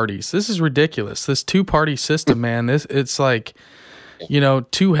third parties. This is ridiculous. This 2-party system, man, it's like,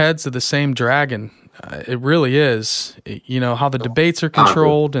 2 heads of the same dragon. It really is. How the debates are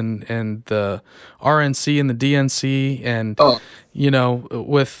controlled and the RNC and the DNC and,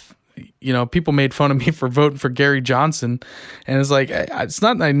 with, people made fun of me for voting for Gary Johnson. And it's like, it's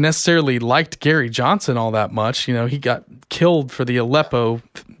not that I necessarily liked Gary Johnson all that much. He got killed for the Aleppo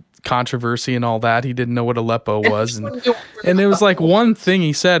controversy and all that. He didn't know what Aleppo was. And it was like one thing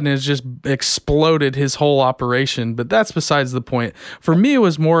he said and it just exploded his whole operation. But that's besides the point. For me, it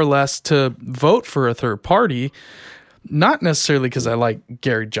was more or less to vote for a third party, not necessarily because I like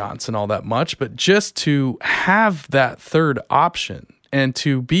Gary Johnson all that much, but just to have that third option and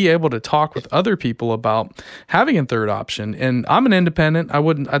to be able to talk with other people about having a third option. And I'm an independent.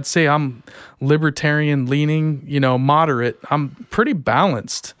 I'd say I'm libertarian leaning, moderate. I'm pretty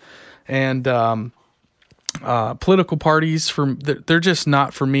balanced. And political parties, they're just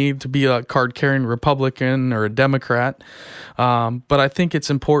not for me to be a card-carrying Republican or a Democrat. But I think it's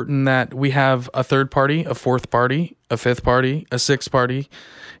important that we have a third party, a fourth party, a fifth party, a sixth party.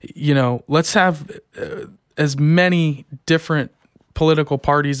 Let's have as many different political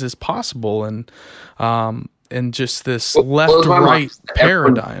parties as possible, and just this left-right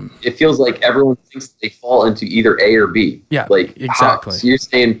paradigm. It feels like everyone thinks they fall into either A or B. Yeah, exactly. So you're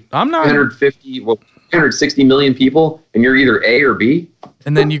saying I'm not 260 million people, and you're either A or B?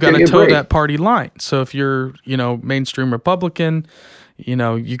 And then you got to toe that party line. So if you're, mainstream Republican,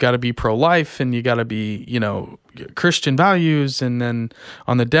 you got to be pro-life and you got to be, Christian values. And then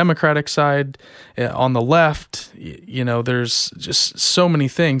on the Democratic side, on the left, there's just so many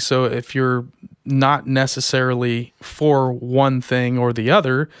things. So if you're not necessarily for one thing or the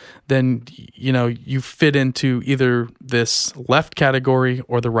other, then, you fit into either this left category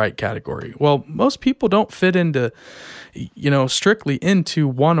or the right category. Well, most people don't fit into, strictly into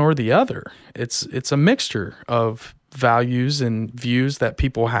one or the other. It's a mixture of values and views that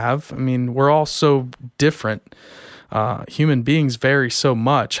people have. I mean, we're all so different. Human beings vary so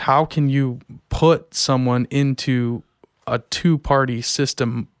much. How can you put someone into a 2-party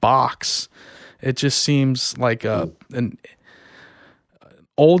system box? It just seems like an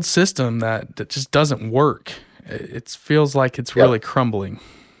old system that just doesn't work. It feels like it's really crumbling,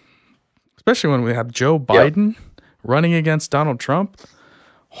 especially when we have Joe Biden running against Donald Trump.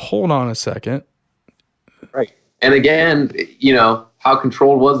 Hold on a second. Right. And again, how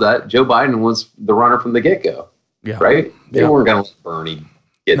controlled was that? Joe Biden was the runner from the get-go. Yeah. Right? They weren't going to let Bernie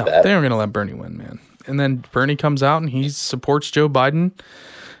get that. They weren't going to let Bernie win, man. And then Bernie comes out and he supports Joe Biden.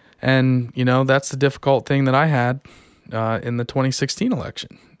 And, that's the difficult thing that I had in the 2016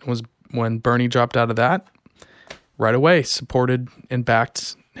 election was when Bernie dropped out of that, right away supported and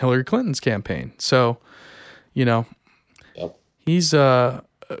backed Hillary Clinton's campaign. So, he's, but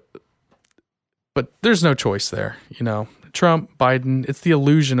there's no choice there, Trump, Biden, it's the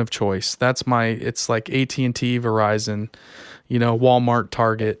illusion of choice. It's like AT&T, Verizon, Walmart,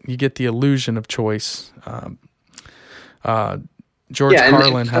 Target. You get the illusion of choice. George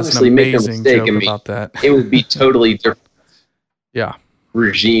Carlin has an amazing joke about that. It would be totally different. Yeah.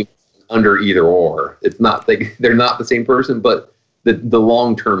 Regime under either or. It's not they're not the same person, but the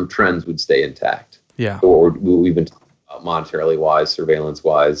long-term trends would stay intact. Yeah. Or we've been talking about monetarily wise, surveillance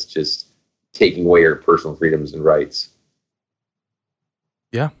wise, just taking away your personal freedoms and rights.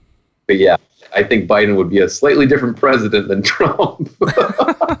 Yeah. But yeah, I think Biden would be a slightly different president than Trump.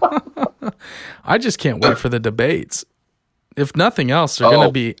 I just can't wait for the debates. If nothing else, they're going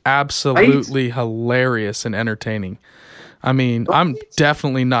to be absolutely hilarious and entertaining. I mean, I'm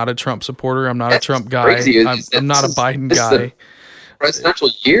definitely not a Trump supporter. I'm not a Trump guy. I'm not a Biden guy. Presidential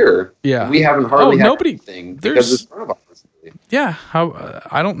year. Yeah. We haven't hardly had anything because of coronavirus. Yeah.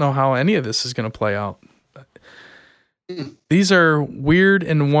 I don't know how any of this is going to play out. These are weird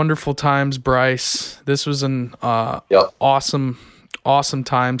and wonderful times, Bryce. This was an awesome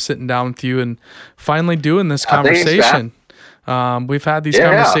time sitting down with you and finally doing this conversation. We've had these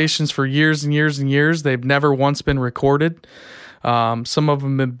conversations for years and years and years. They've never once been recorded. Some of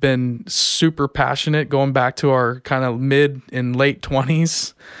them have been super passionate, going back to our kind of mid and late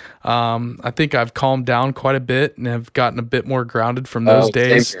 20s. I think I've calmed down quite a bit and have gotten a bit more grounded from those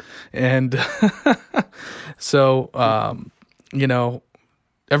days. And so,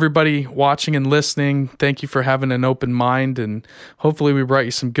 everybody watching and listening, thank you for having an open mind, and hopefully we brought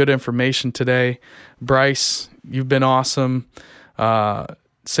you some good information today. Bryce, you've been awesome.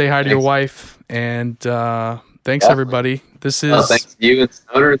 Say hi to your wife, and thanks everybody. This is thanks to you and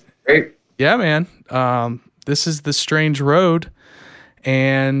Stoner. It's great. Yeah, man. This is The Strange Road,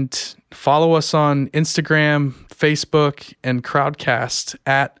 and follow us on Instagram, Facebook, and Crowdcast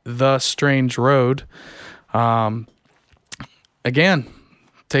at The Strange Road. Again,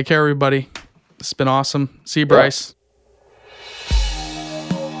 take care, everybody. It's been awesome. See you, Bryce.